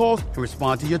phone calls and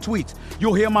respond to your tweets.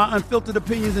 You'll hear my unfiltered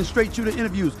opinions and straight-shooter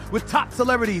interviews with top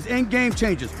celebrities and game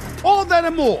changers. All that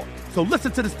and more. So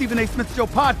listen to the Stephen A. Smith Show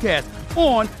podcast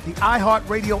on the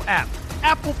iHeartRadio app,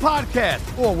 Apple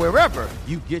Podcasts, or wherever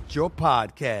you get your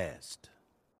podcast.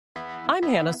 I'm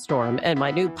Hannah Storm, and my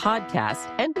new podcast,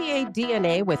 NBA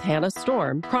DNA with Hannah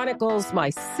Storm, chronicles my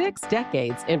 6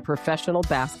 decades in professional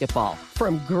basketball.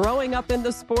 From growing up in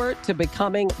the sport to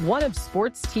becoming one of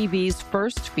sports TV's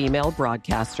first female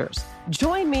broadcasters.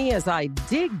 Join me as I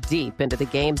dig deep into the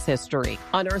game's history,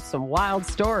 unearth some wild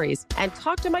stories, and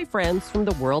talk to my friends from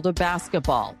the world of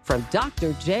basketball, from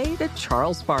Dr. J to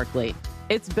Charles Barkley.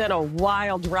 It's been a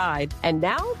wild ride, and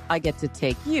now I get to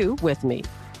take you with me.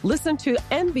 Listen to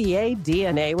NBA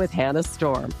DNA with Hannah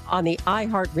Storm on the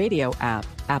iHeartRadio app,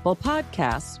 Apple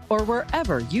Podcasts, or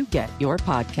wherever you get your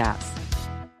podcasts.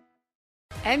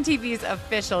 MTV's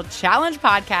official Challenge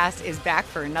podcast is back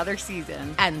for another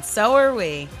season. And so are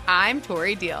we. I'm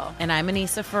Tori Deal. And I'm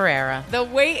Anissa Ferreira. The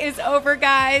wait is over,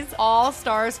 guys. All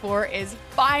Stars 4 is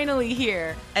finally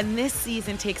here. And this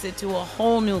season takes it to a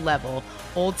whole new level.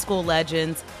 Old school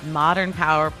legends, modern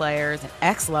power players, and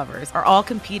ex-lovers are all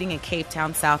competing in Cape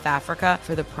Town, South Africa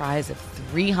for the prize of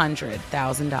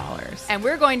 $300,000. And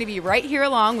we're going to be right here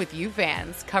along with you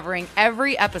fans, covering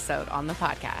every episode on the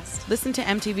podcast. Listen to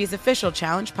MTV's official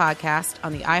Challenge podcast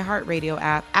on the iHeartRadio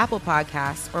app, Apple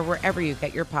Podcasts, or wherever you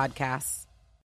get your podcasts.